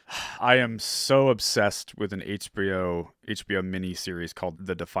 I am so obsessed with an HBO mini series called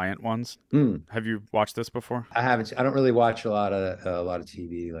The Defiant Ones. Have you watched this before? I haven't. I don't really watch a lot of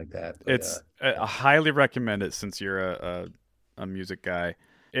TV like that. But, I highly recommend it, since you're a music guy.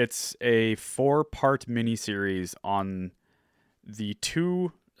 It's a 4-part miniseries on the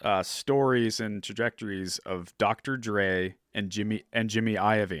two stories and trajectories of Dr. Dre and Jimmy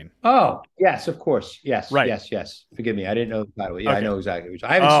Iovine. Oh, yes, of course. Yes, Right. yes. Forgive me. I didn't know the title. Yeah, Okay. I know exactly.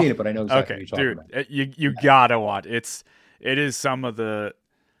 I haven't seen it, but I know exactly Okay, what you're talking dude, about. you gotta watch. It is some of the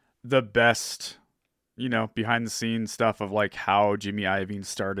best, behind the scenes stuff of like how Jimmy Iovine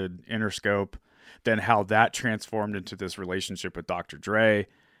started Interscope, then how that transformed into this relationship with Dr. Dre,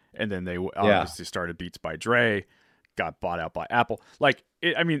 and then they Yeah. obviously started Beats by Dre, got bought out by Apple. Like,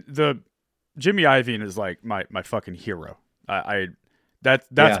 the Jimmy Iovine is like my fucking hero. That's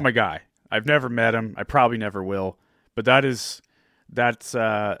Yeah. my guy. I've never met him. I probably never will, but that's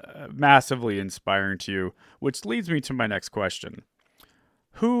massively inspiring to you, which leads me to my next question.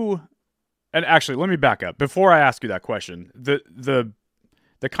 And actually, let me back up. Before I ask you that question,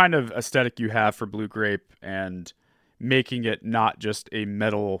 the kind of aesthetic you have for Blue Grape and making it not just a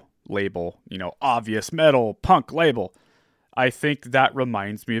metal label, obvious metal punk label, I think that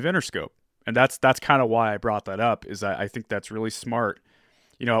reminds me of Interscope. And that's kind of why I brought that up, is I think that's really smart.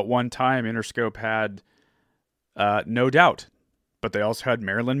 At one time, Interscope had No Doubt, but they also had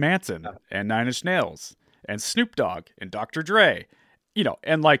Marilyn Manson and Nine Inch Nails and Snoop Dogg and Dr. Dre,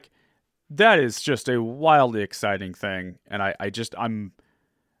 and like, that is just a wildly exciting thing. And I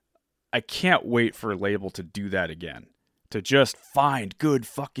can't wait for a label to do that again, to just find good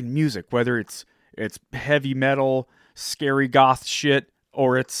fucking music, whether it's heavy metal, scary goth shit,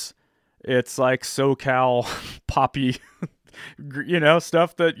 or it's like SoCal poppy,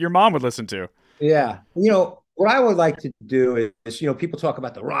 stuff that your mom would listen to. Yeah. What I would like to do is, people talk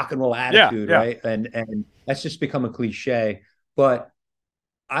about the rock and roll attitude, Yeah. right? And that's just become a cliche, but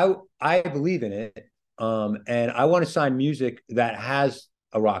I believe in it. And I want to sign music that has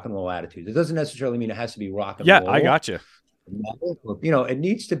a rock and roll attitude. It doesn't necessarily mean it has to be rock and roll. Yeah, I got you. It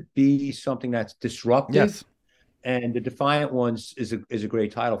needs to be something that's disruptive. Yes. And the Defiant Ones is a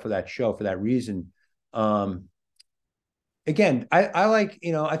great title for that show for that reason. Again, I like,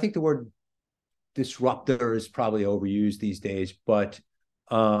 I think the word disruptor is probably overused these days, but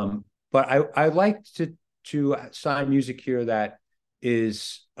I like to sign music here that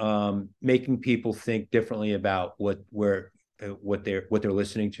is making people think differently about what they're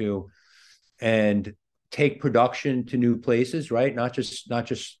listening to, and take production to new places, right? Not just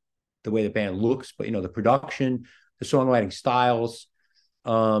the way the band looks, but the production, the songwriting styles.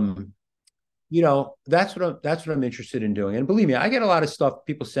 That's what I'm interested in doing. And believe me, I get a lot of stuff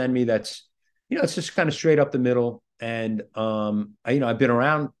people send me that's, it's just kind of straight up the middle. And I've been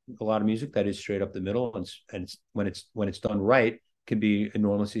around a lot of music that is straight up the middle, and when it's done right, can be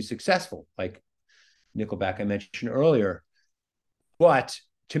enormously successful, like Nickelback I mentioned earlier. But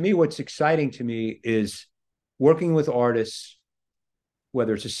to me, what's exciting to me is working with artists,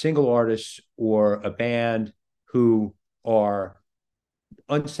 whether it's a single artist or a band, who are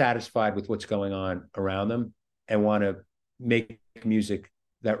unsatisfied with what's going on around them and want to make music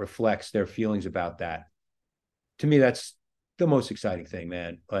that reflects their feelings about that. To me, that's the most exciting thing,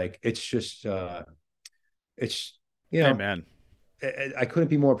 man. Like, it's just, Hey, man. I couldn't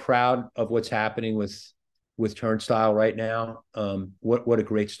be more proud of what's happening with Turnstile right now. What a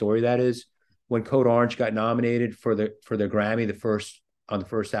great story that is. When Code Orange got nominated for their Grammy, on the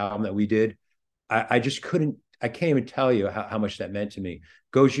first album that we did, I can't even tell you how much that meant to me.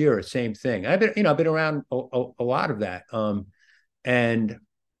 Gojira, same thing. I've been around a lot of that. And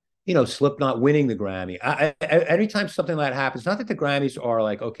Slipknot winning the Grammy. Every time something like that happens, not that the Grammys are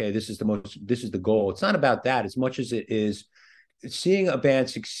like, okay, this is the goal. It's not about that as much as it is seeing a band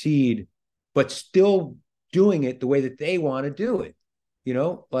succeed, but still doing it the way that they want to do it.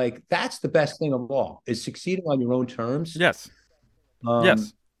 Like, that's the best thing of all, is succeeding on your own terms. Yes.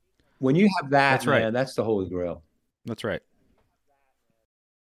 Yes. When you have that, that's right. Man, that's the holy grail. That's right.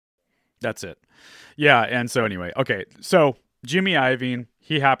 That's it. Yeah. And so anyway, okay. So Jimmy Iovine,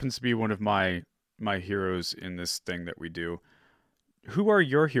 he happens to be one of my heroes in this thing that we do. Who are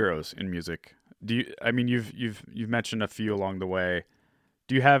your heroes in music? You've mentioned a few along the way.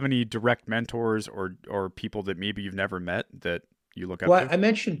 Do you have any direct mentors or people that maybe you've never met that you look up to? I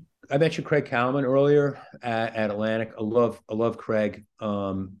mentioned Craig Kallman earlier at Atlantic. I love Craig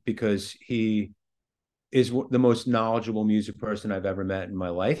because he is the most knowledgeable music person I've ever met in my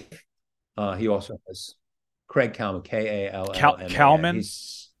life. He also has Craig Kallman, Kallman. Kallman?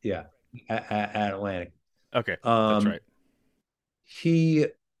 Yeah, at Atlantic. Okay, that's right. He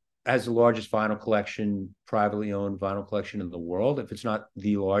has the largest privately owned vinyl collection in the world. If it's not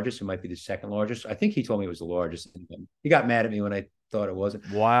the largest, it might be the second largest. I think he told me it was the largest. He got mad at me when I thought it wasn't.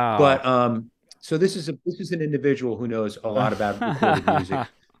 Wow. But so this is an individual who knows a lot about recorded music.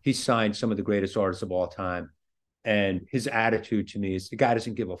 He's signed some of the greatest artists of all time. And his attitude to me is the guy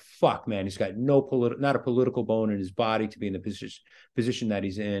doesn't give a fuck, man. He's got not a political bone in his body to be in the position that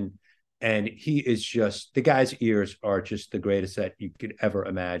he's in. And he is just, the guy's ears are just the greatest that you could ever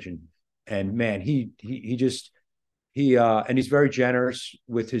imagine. And man, and he's very generous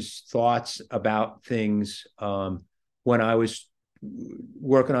with his thoughts about things. When I was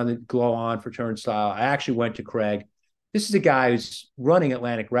working on the Glow On for Turnstile, I actually went to Craig. This is a guy who's running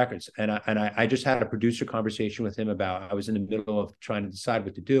Atlantic Records. And I just had a producer conversation with him I was in the middle of trying to decide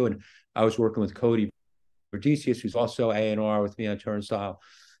what to do. And I was working with Cody Verdicius, who's also A&R with me on Turnstile.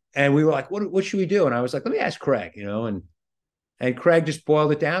 And we were like, what should we do? And I was like, let me ask Craig, and Craig just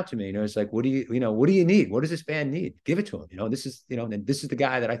boiled it down to me. It's like, what do you need? What does this band need? Give it to him. This is the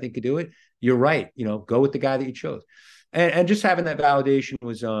guy that I think could do it. You're right. Go with the guy that you chose. And just having that validation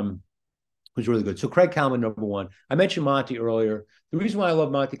was really good. So Craig Kalman, number one. I mentioned Monty earlier. The reason why I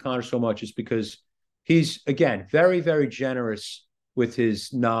love Monty Connor so much is because he's, again, very, very generous with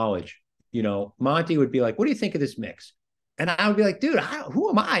his knowledge. Monty would be like, what do you think of this mix? And I would be like, dude, who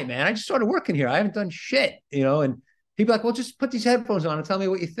am I, man? I just started working here. I haven't done shit, and he'd be like, well, just put these headphones on and tell me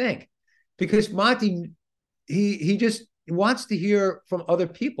what you think. Because Monty, he just wants to hear from other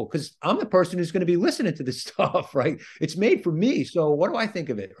people, because I'm the person who's going to be listening to this stuff, right? It's made for me. So what do I think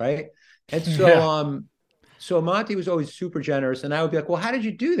of it, right? And so, so Monty was always super generous. And I would be like, well, how did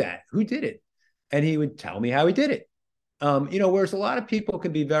you do that? Who did it? And he would tell me how he did it. Whereas a lot of people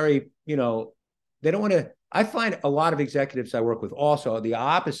can be very, they don't want to. I find a lot of executives I work with also the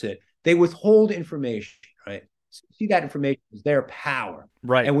opposite. They withhold information, right? See, that information is their power.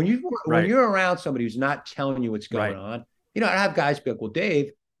 Right. And when you're around somebody who's not telling you what's going on, I have guys be like, well,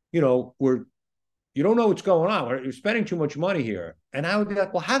 Dave, you don't know what's going on. You're spending too much money here. And I would be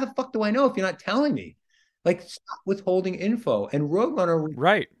like, well, how the fuck do I know if you're not telling me? Like, stop withholding info. And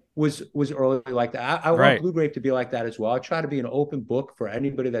Roadrunner was early like that. I want Blue Grape to be like that as well. I try to be an open book for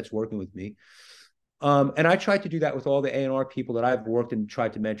anybody that's working with me. And I tried to do that with all the A&R people that I've worked and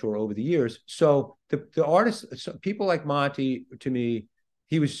tried to mentor over the years. So the artists, people like Monty, to me,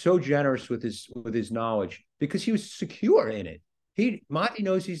 he was so generous with his knowledge because he was secure in it. Monty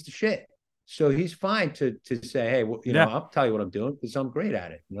knows he's the shit. So he's fine to say, hey, well, I'll tell you what I'm doing because I'm great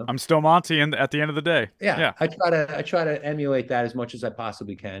at it. I'm still Monty at the end of the day. Yeah. I try to emulate that as much as I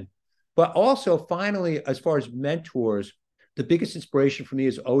possibly can. But also, finally, as far as mentors, the biggest inspiration for me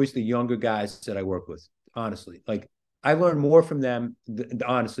is always the younger guys that I work with. Honestly, like I learn more from them,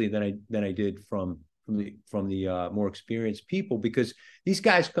 honestly, than I did from the more experienced people, because these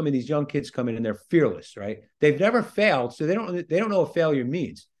young kids come in and they're fearless, right? They've never failed, so they don't know what failure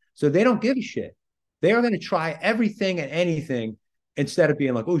means. So they don't give a shit. They are going to try everything and anything instead of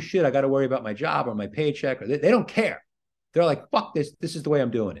being like, oh shit, I got to worry about my job or my paycheck. Or they don't care. They're like, fuck this. This is the way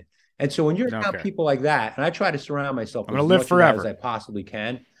I'm doing it. And so when you're around people like that, and I try to surround myself with as much forever as I possibly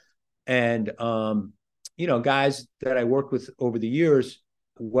can. And, guys that I worked with over the years,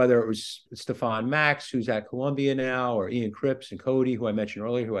 whether it was Stefan Max, who's at Columbia now, or Ian Cripps and Cody, who I mentioned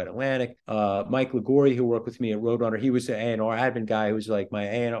earlier, who at Atlantic, Mike Ligori, who worked with me at Roadrunner, he was an A&R admin guy who was like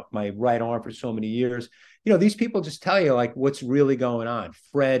my right arm for so many years. These people just tell you like what's really going on.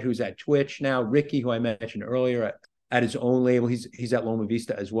 Fred, who's at Twitch now, Ricky, who I mentioned earlier, at his own label, he's at Loma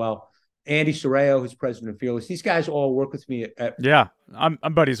Vista as well. Andy Sorreo, who's president of Fearless. These guys all work with me I'm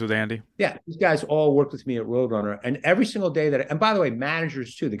buddies with Andy. Yeah, these guys all work with me at Roadrunner. And every single day and by the way,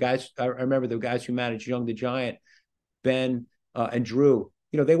 managers too. The guys, I remember the guys who managed Young the Giant, Ben and Drew,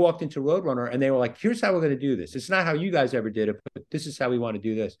 they walked into Roadrunner and they were like, here's how we're going to do this. It's not how you guys ever did it, but this is how we want to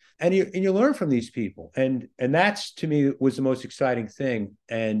do this. And you learn from these people. And that's, to me, was the most exciting thing.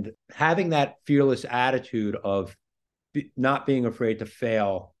 And having that fearless attitude of not being afraid to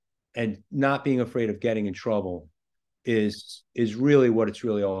fail and not being afraid of getting in trouble is really what it's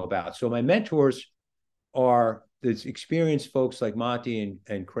really all about. So my mentors are the experienced folks like Monty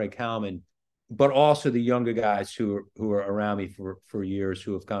and Craig Kalman, but also the younger guys who are around me for years,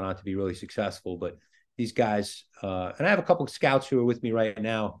 who have gone on to be really successful. But these guys, and I have a couple of scouts who are with me right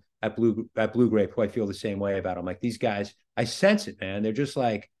now at Blue Grape, who I feel the same way about. I'm like, these guys, I sense it, man. They're just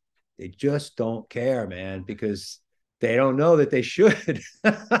like, they just don't care, man, because they don't know that they should.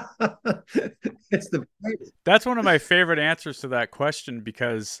 That's one of my favorite answers to that question,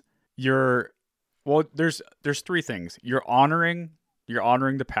 because there's three things. You're honoring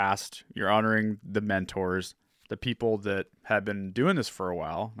the past, you're honoring the mentors, the people that have been doing this for a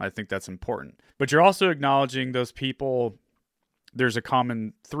while. I think that's important. But you're also acknowledging those people. There's a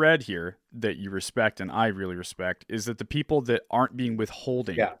common thread here that you respect, and I really respect, is that the people that aren't being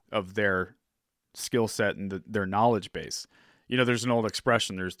withholding of their skill set and their knowledge base. there's an old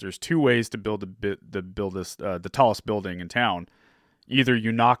expression. There's two ways to build the tallest building in town. Either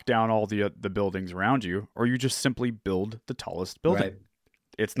you knock down all the buildings around you, or you just simply build the tallest building. Right.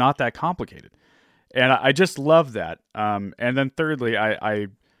 It's not that complicated. And I just love that. And then thirdly, I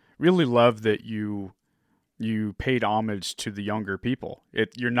really love that you paid homage to the younger people.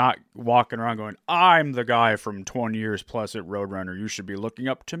 You're not walking around going, I'm the guy from 20 years plus at Roadrunner. You should be looking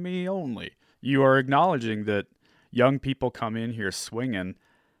up to me only. You are acknowledging that young people come in here swinging,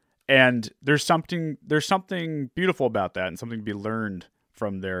 and there's something beautiful about that, and something to be learned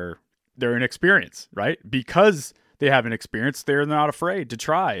from their inexperience, right? Because they have an experience, they're not afraid to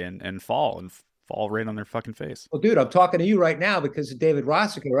try and fall right on their fucking face. Well, dude, I'm talking to you right now because of David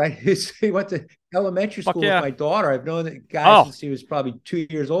Rossiker, right? He went to elementary school with my daughter. I've known that guy since he was probably 2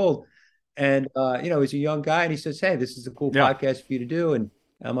 years old. And, he's a young guy, and he says, hey, this is a cool podcast for you to do. And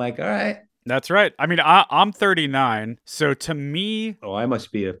I'm like, all right. That's right. I mean, I'm 39. So to me... Oh, I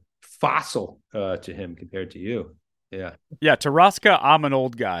must be a fossil to him compared to you. Yeah. Yeah, to Roska, I'm an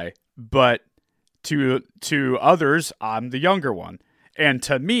old guy. But to others, I'm the younger one. And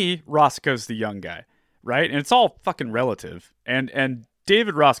to me, Roska's the young guy, right? And it's all fucking relative. And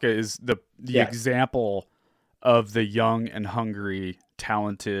David Roska is the example of the young and hungry,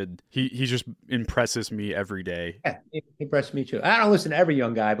 talented. He just impresses me every day. Yeah, he impresses me too. I don't listen to every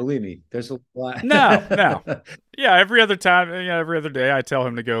young guy, believe me. There's a lot. No. Yeah, every other day, I tell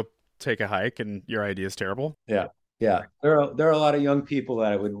him to go take a hike, and your idea is terrible. Yeah. Yeah, there are a lot of young people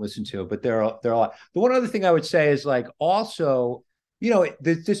that I wouldn't listen to, but there are a lot. The one other thing I would say is like also,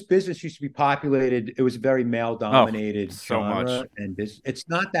 this business used to be populated. It was a very male dominated genre, much. And it's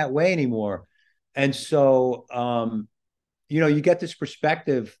not that way anymore. And so, you get this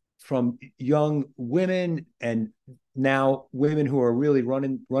perspective from young women, and now women who are really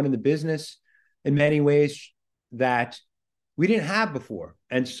running the business in many ways that we didn't have before.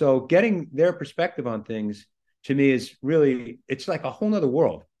 And so, getting their perspective on things, to me, is really, it's like a whole nother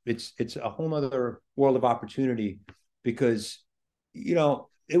world. It's a whole nother world of opportunity, because,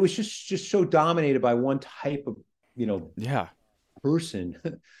 it was just so dominated by one type of, person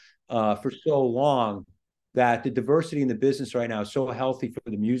for so long, that the diversity in the business right now is so healthy for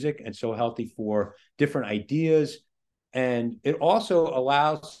the music and so healthy for different ideas. And it also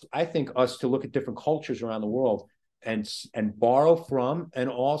allows, I think, us to look at different cultures around the world and borrow from, and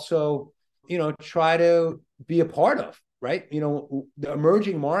also, try to be a part of, right? The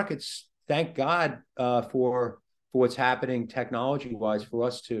emerging markets, thank God for what's happening technology wise, for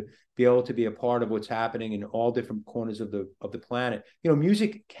us to be able to be a part of what's happening in all different corners of the planet.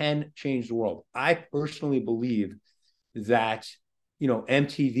 Music can change the world. I personally believe that,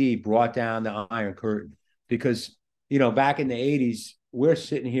 MTV brought down the Iron Curtain, because, back in the 80s, we're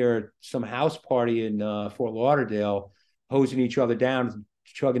sitting here at some house party in Fort Lauderdale, hosing each other down,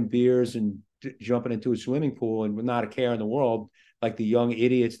 chugging beers and jumping into a swimming pool, and with not a care in the world, like the young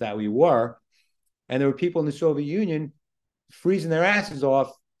idiots that we were. And there were people in the Soviet Union freezing their asses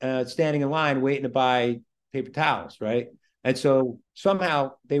off, standing in line, waiting to buy paper towels, right? And so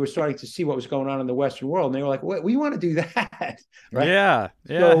somehow they were starting to see what was going on in the Western world, and they were like, "What? We want to do that, right?" Yeah,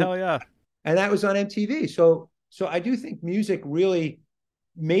 hell yeah. And that was on MTV. So I do think music really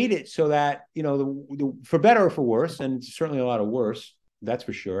made it so that, for better or for worse, and certainly a lot of worse, that's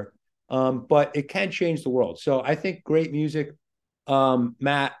for sure. But it can change the world. So I think great music,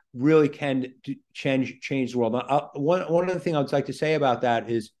 Matt, really can change the world. Now, one other thing I would like to say about that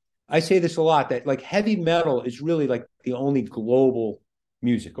is, I say this a lot, that like heavy metal is really like the only global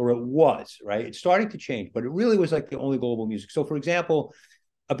music, or it was, right? It's starting to change, but it really was like the only global music. So for example,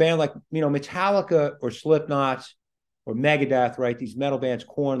 a band like, Metallica or Slipknot or Megadeth, right? These metal bands,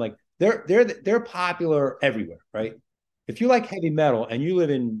 Korn, like they're popular everywhere, right? If you like heavy metal and you live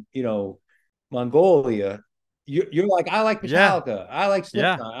in, Mongolia, you're like, I like Metallica, I like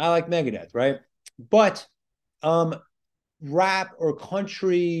Slipknot, I like Megadeth, right? But rap or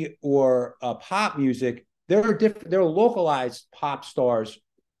country or pop music, there are localized pop stars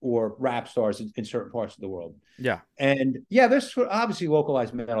or rap stars in certain parts of the world. Yeah. And there's obviously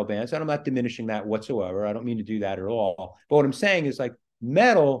localized metal bands, and I'm not diminishing that whatsoever. I don't mean to do that at all. But what I'm saying is, like,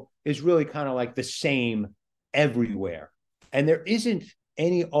 metal is really kind of like the same everywhere. And there isn't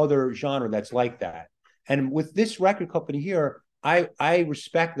any other genre that's like that. And with this record company here, I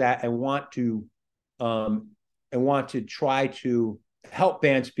respect that and want to try to help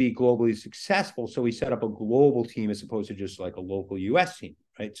bands be globally successful. So we set up a global team as opposed to just like a local US team,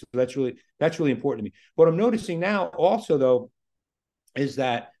 right? So that's really important to me. What I'm noticing now also, though, is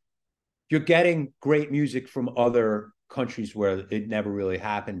that you're getting great music from other countries where it never really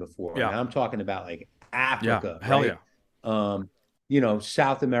happened before. Yeah. And I'm talking about like Africa. Yeah. Hell right? yeah.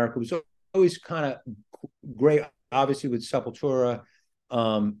 South America was always kind of great, obviously with Sepultura,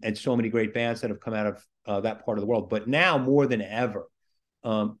 and so many great bands that have come out of that part of the world. But now more than ever,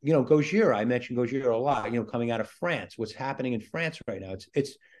 Gojira, I mentioned Gojira a lot, coming out of France, what's happening in France right now.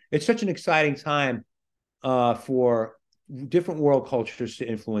 It's such an exciting time for different world cultures to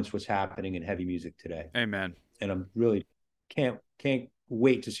influence what's happening in heavy music today. Amen. And I'm really can't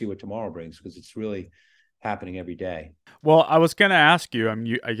wait to see what tomorrow brings, because it's really happening every day. Well, I was going to ask you,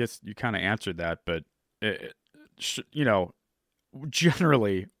 I guess you kind of answered that, but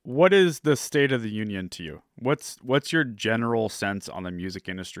generally, what is the state of the union to you? What's your general sense on the music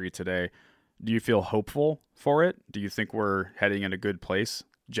industry today? Do you feel hopeful for it? Do you think we're heading in a good place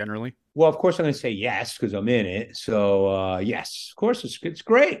generally? Well, of course I'm going to say yes, because I'm in it. So yes, of course it's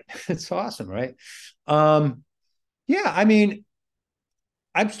great. It's awesome, right? Yeah, I mean,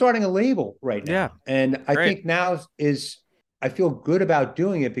 I'm starting a label right now, Yeah, and I great. think now I feel good about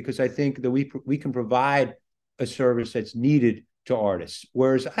doing it, because I think that we can provide a service that's needed to artists.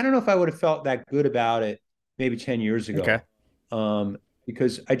 Whereas I don't know if I would have felt that good about it maybe 10 years ago. Okay.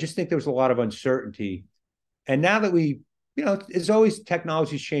 Because I just think there was a lot of uncertainty. And now that it's always,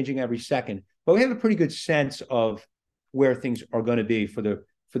 technology is changing every second, but we have a pretty good sense of where things are going to be for the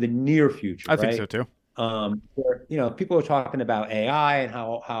near future. I think so too. Where, people are talking about AI and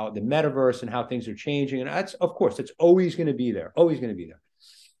how the metaverse and how things are changing. And that's always going to be there, always going to be there.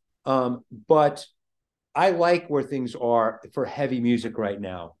 But I like where things are for heavy music right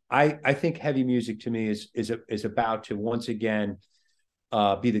now. I think heavy music to me is about to once again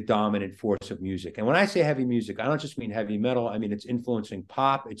be the dominant force of music. And when I say heavy music, I don't just mean heavy metal. I mean, it's influencing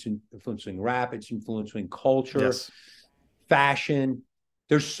pop, it's influencing rap, it's influencing culture, Yes. fashion.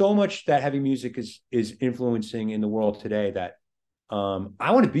 There's so much that heavy music is influencing in the world today that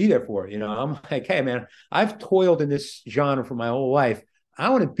I want to be there for it. I'm like, hey man, I've toiled in this genre for my whole life. I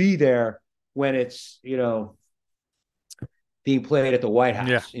want to be there when it's, being played at the White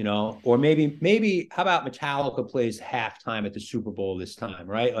House, or maybe how about Metallica plays halftime at the Super Bowl this time,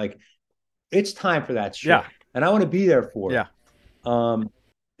 right? Like, it's time for that shit. Yeah. And I want to be there for Yeah. it.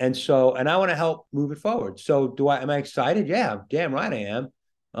 And I want to help move it forward. So am I excited? Yeah, damn right I am.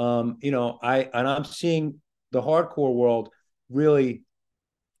 I'm seeing the hardcore world really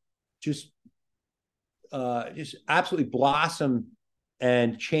just absolutely blossom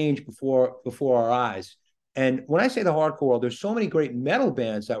and change before our eyes. And when I say the hardcore world, there's so many great metal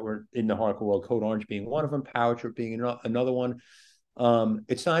bands that were in the hardcore world, Code Orange being one of them, Power Trip being another one.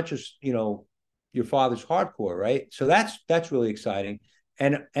 It's not just, your father's hardcore, right? So that's really exciting.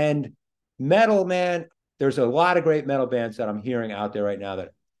 And metal, man, there's a lot of great metal bands that I'm hearing out there right now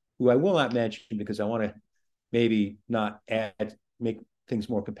who I will not mention, because I want to maybe not make things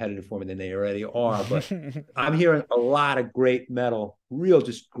more competitive for me than they already are. But I'm hearing a lot of great metal,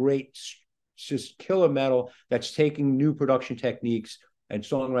 just killer metal that's taking new production techniques and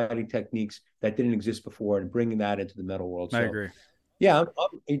songwriting techniques that didn't exist before and bringing that into the metal world. I agree. Yeah,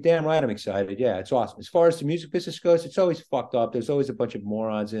 I'm damn right. I'm excited. Yeah, it's awesome. As far as the music business goes, it's always fucked up. There's always a bunch of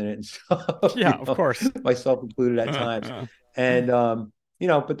morons in it and stuff. Yeah, of course. Myself included at times. And,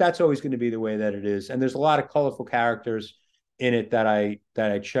 but that's always going to be the way that it is. And there's a lot of colorful characters in it that I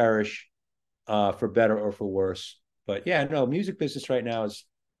cherish, for better or for worse. But yeah, no, music business right now is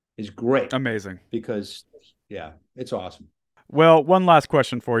great. Amazing. Because yeah, it's awesome. Well, one last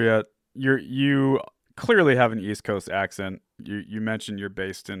question for you. You clearly have an East Coast accent. You mentioned you're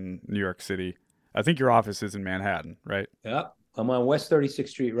based in New York City. I think your office is in Manhattan, right? Yeah, I'm on West 36th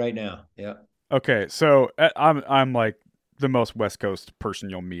Street right now. Yeah. Okay, so I'm like the most West Coast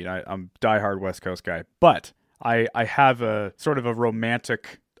person you'll meet. I'm a diehard West Coast guy, but I have a sort of a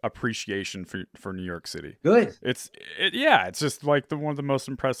romantic appreciation for New York City. Good. It's just like one of the most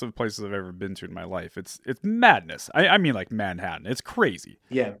impressive places I've ever been to in my life. It's madness. I mean, like Manhattan. It's crazy.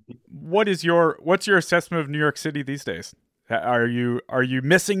 Yeah. What's your assessment of New York City these days? Are you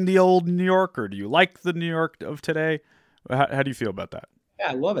missing the old New York, or do you like the New York of today? How do you feel about that?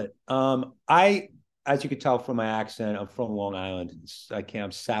 Yeah, I love it. As you could tell from my accent, I'm from Long Island.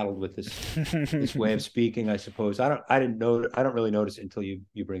 I'm saddled with this way of speaking, I suppose. I don't really notice it until you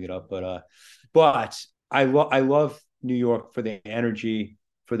bring it up. But I love New York for the energy,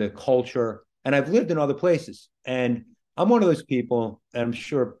 for the culture, and I've lived in other places. And I'm one of those people, and I'm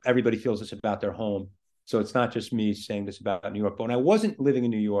sure everybody feels this about their home. So it's not just me saying this about New York. But when I wasn't living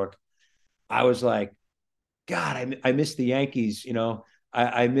in New York, I was like, God, I miss the Yankees.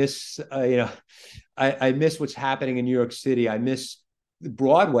 I miss, I miss what's happening in New York City. I miss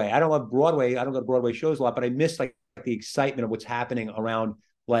Broadway. I don't love Broadway. I don't go to Broadway shows a lot, but I miss like the excitement of what's happening around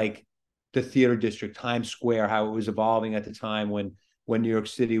like the theater district, Times Square, how it was evolving at the time when New York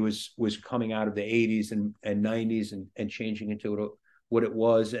City was coming out of the 80s and 90s and changing into what it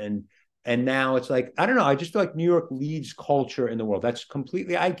was. And now it's like, I don't know, I just feel like New York leads culture in the world. That's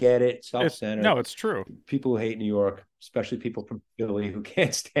completely, I get it, self-centered. No, it's true. People who hate New York, especially people from Philly who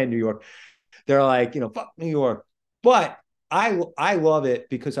can't stand New York, they're like, fuck New York. But I love it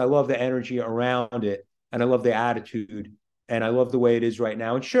because I love the energy around it, and I love the attitude, and I love the way it is right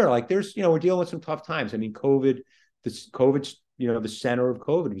now. And sure, like there's, we're dealing with some tough times. I mean, COVID's, the center of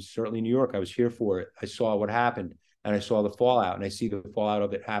COVID was certainly New York. I was here for it. I saw what happened, and I saw the fallout, and I see the fallout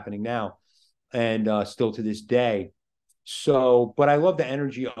of it happening now, and still to this day. So, but I love the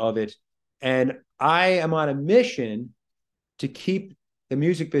energy of it, and I am on a mission to keep the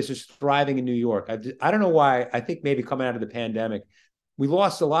music business thriving in New York. I don't know why. I think maybe coming out of the pandemic, we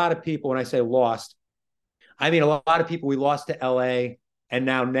lost a lot of people. When I say lost, I mean a lot of people we lost to LA and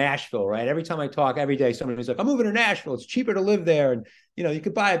now Nashville, right? Every time I talk every day, somebody's like, I'm moving to Nashville. It's cheaper to live there. And, you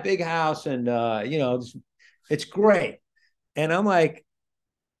could buy a big house and, it's great. And I'm like,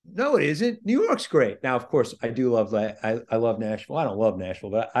 no, it isn't. New York's great. Now, of course, I do love that. I love Nashville. I don't love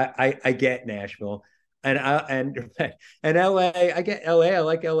Nashville, but I get Nashville. And LA, I get LA. I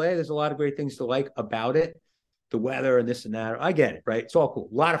like LA. There's a lot of great things to like about it. The weather and this and that. I get it, right? It's all cool.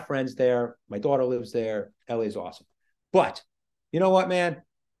 A lot of friends there. My daughter lives there. LA is awesome. But you know what, man?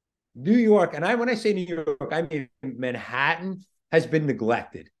 New York, and when I say New York, I mean Manhattan has been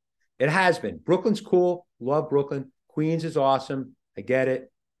neglected. It has been. Brooklyn's cool. Love Brooklyn. Queens is awesome. I get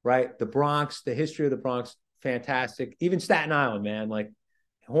it, right? The Bronx, the history of the Bronx, fantastic. Even Staten Island, man. Like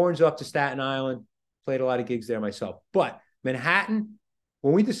horns up to Staten Island. Played a lot of gigs there myself. But Manhattan,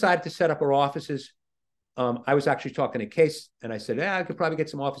 when we decided to set up our offices, I was actually talking to Case, and I said, I could probably get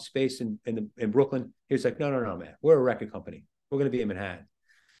some office space in Brooklyn. He was like, no, man. We're a record company. We're going to be in Manhattan.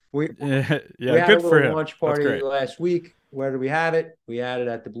 We had a little launch party last week. Where do we have it? We had it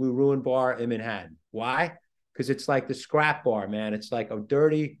at the Blue Ruin Bar in Manhattan. Why? Because it's like the scrap bar, man. It's like a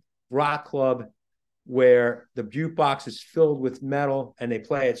dirty rock club where the jukebox is filled with metal and they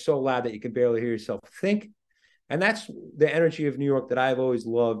play it so loud that you can barely hear yourself think. And that's the energy of New York that I've always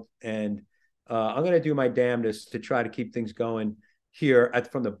loved. And I'm going to do my damnedest to try to keep things going here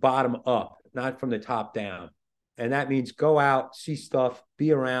from the bottom up, not from the top down. And that means go out, see stuff,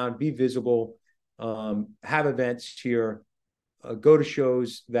 be around, be visible, have events here, go to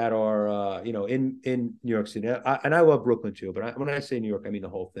shows that are, in New York City. And I love Brooklyn too, but when I say New York, I mean the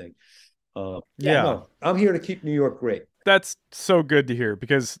whole thing. No, I'm here to keep New York great. That's so good to hear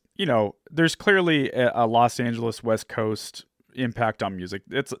because, there's clearly a Los Angeles West Coast impact on music.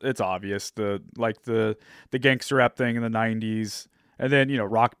 It's obvious. The gangster rap thing in the 90s. And then,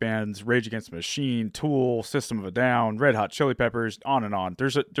 rock bands, Rage Against the Machine, Tool, System of a Down, Red Hot Chili Peppers, on and on.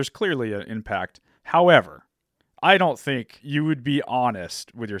 There's clearly an impact. However, I don't think you would be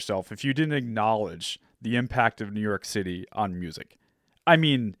honest with yourself if you didn't acknowledge the impact of New York City on music. I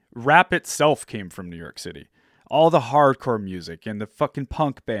mean, rap itself came from New York City. All the hardcore music and the fucking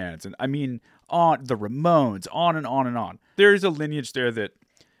punk bands. And I mean, on the Ramones, on and on and on. There's a lineage there that,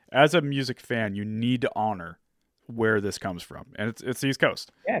 as a music fan, you need to honor where this comes from, and it's the East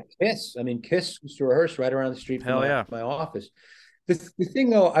Coast. Yeah, Kiss. I mean, Kiss used to rehearse right around the street from my office. The thing,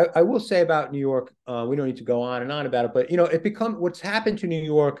 though, I will say about New York, we don't need to go on and on about it, but what's happened to New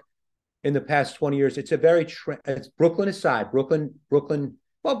York in the past 20 years. It's a very it's Brooklyn aside, Brooklyn,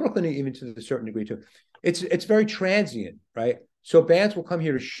 even to a certain degree too. It's very transient, right? So bands will come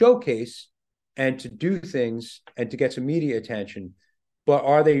here to showcase and to do things and to get some media attention, but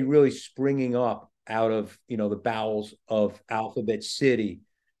are they really springing up out of the bowels of Alphabet City,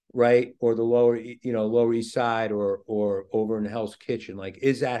 right, or the Lower East Side, or over in Hell's Kitchen? Like,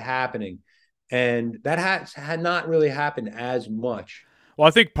 is that happening? And that had not really happened as much. Well,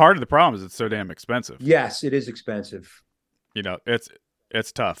 I think part of the problem is it's so damn expensive. Yes, it is expensive.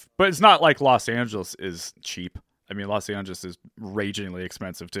 It's tough, but it's not like Los Angeles is cheap. I mean, Los Angeles is ragingly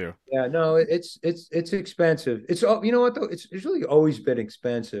expensive too. Yeah, no, it's expensive. It's you know what though? It's really always been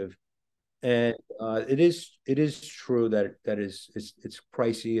expensive. And it is true that it's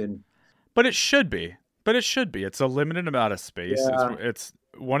pricey, but it should be. It's a limited amount of space. Yeah. It's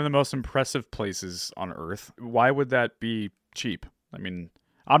one of the most impressive places on earth. Why would that be cheap? I mean,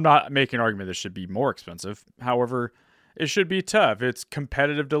 I'm not making an argument that it should be more expensive. However, it should be tough. It's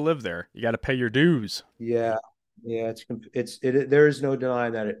competitive to live there. You got to pay your dues. Yeah. There is no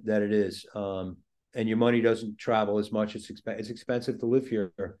denying that it is. And your money doesn't travel as much. It's expensive to live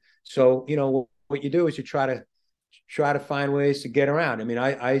here. So, what you do is you try try to find ways to get around. I mean,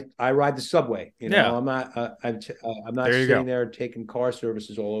 I ride the subway. You know, Yeah. I'm not There you sitting go. there taking car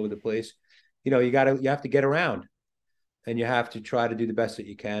services all over the place. You know, you have to get around, and you have to try to do the best that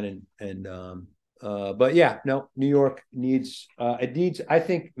you can. But yeah, no, New York needs I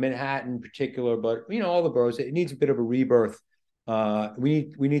think Manhattan in particular, but you know, all the boroughs, it needs a bit of a rebirth.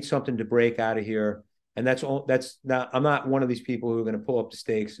 We need something to break out of here, and I'm not one of these people who are going to pull up the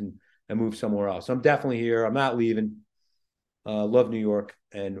stakes and move somewhere else. I'm definitely here. I'm not leaving. Love New York,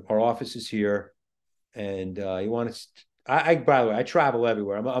 and our office is here. And you want to. By the way, I travel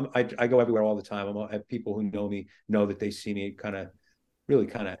everywhere. I go everywhere all the time. I have people who know me know that they see me kind of all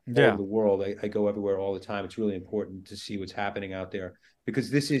over the world. I go everywhere all the time. It's really important to see what's happening out there,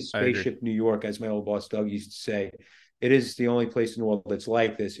 because this is spaceship New York, as my old boss Doug used to say. It is the only place in the world that's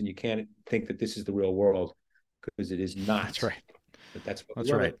like this, and you can't think that this is the real world, because it is not. That's right. But that's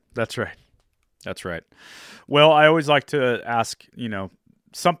right. That's right. That's right. Well, I always like to ask, you know,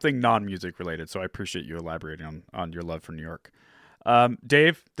 something non-music related, so I appreciate you elaborating on your love for New York.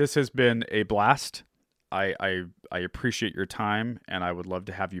 Dave, this has been a blast. I appreciate your time, and I would love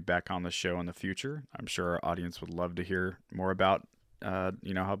to have you back on the show in the future. I'm sure our audience would love to hear more about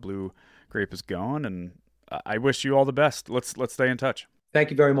how Blue Grape is going, and I wish you all the best. Let's stay in touch.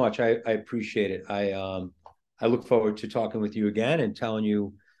 Thank you very much. I appreciate it. I look forward to talking with you again and telling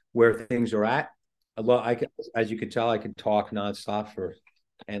you where things are at. As you can tell, I can talk nonstop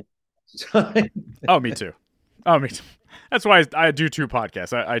and me too. That's why I do 2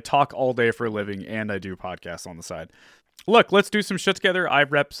 podcasts. I talk all day for a living, and I do podcasts on the side. Look, let's do some shit together. I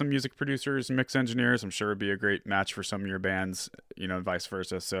rep some music producers and mix engineers. I'm sure it'd be a great match for some of your bands, you know, and vice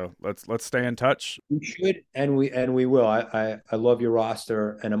versa. So let's stay in touch. We should, and we will. I love your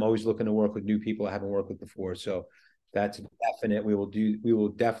roster, and I'm always looking to work with new people I haven't worked with before. So that's definite. We will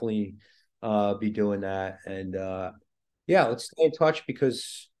definitely be doing that. And let's stay in touch,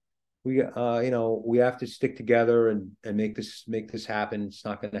 because we have to stick together and make this happen. It's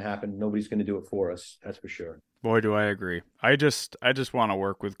not going to happen. Nobody's going to do it for us. That's for sure. Boy, do I agree. I just want to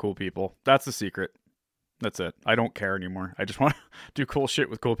work with cool people. That's the secret. That's it. I don't care anymore. I just want to do cool shit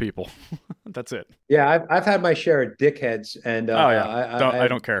with cool people. That's it. Yeah, I've had my share of dickheads, and I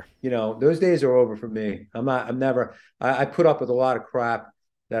don't care. You know, those days are over for me. I put up with a lot of crap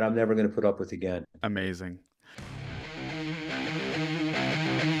that I'm never going to put up with again. Amazing.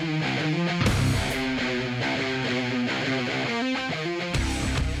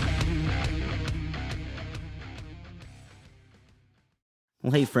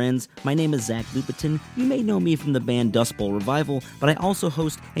 Well, hey friends, my name is Zach Lupitin. You may know me from the band Dust Bowl Revival, but I also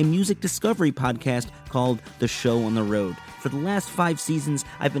host a music discovery podcast called The Show on the Road. For the last 5 seasons,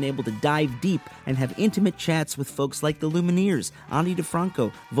 I've been able to dive deep and have intimate chats with folks like the Lumineers, Ani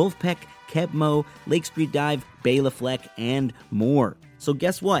DeFranco, Wolfpack, Keb Mo, Lake Street Dive, Bela Fleck, and more. So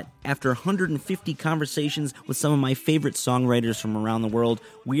guess what? After 150 conversations with some of my favorite songwriters from around the world,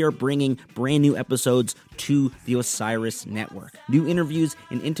 we are bringing brand new episodes to the Osiris Network. New interviews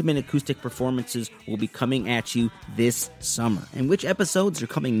and intimate acoustic performances will be coming at you this summer. And which episodes are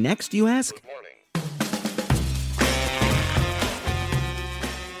coming next, you ask? Good morning.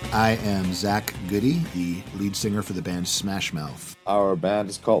 I am Zach Goody, the lead singer for the band Smash Mouth. Our band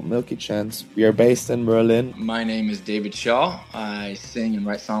is called Milky Chance. We are based in Berlin. My name is David Shaw. I sing and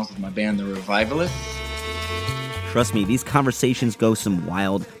write songs with my band, The Revivalists. Trust me, these conversations go some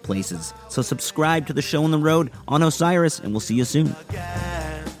wild places. So subscribe to The Show on the Road on Osiris, and we'll see you soon.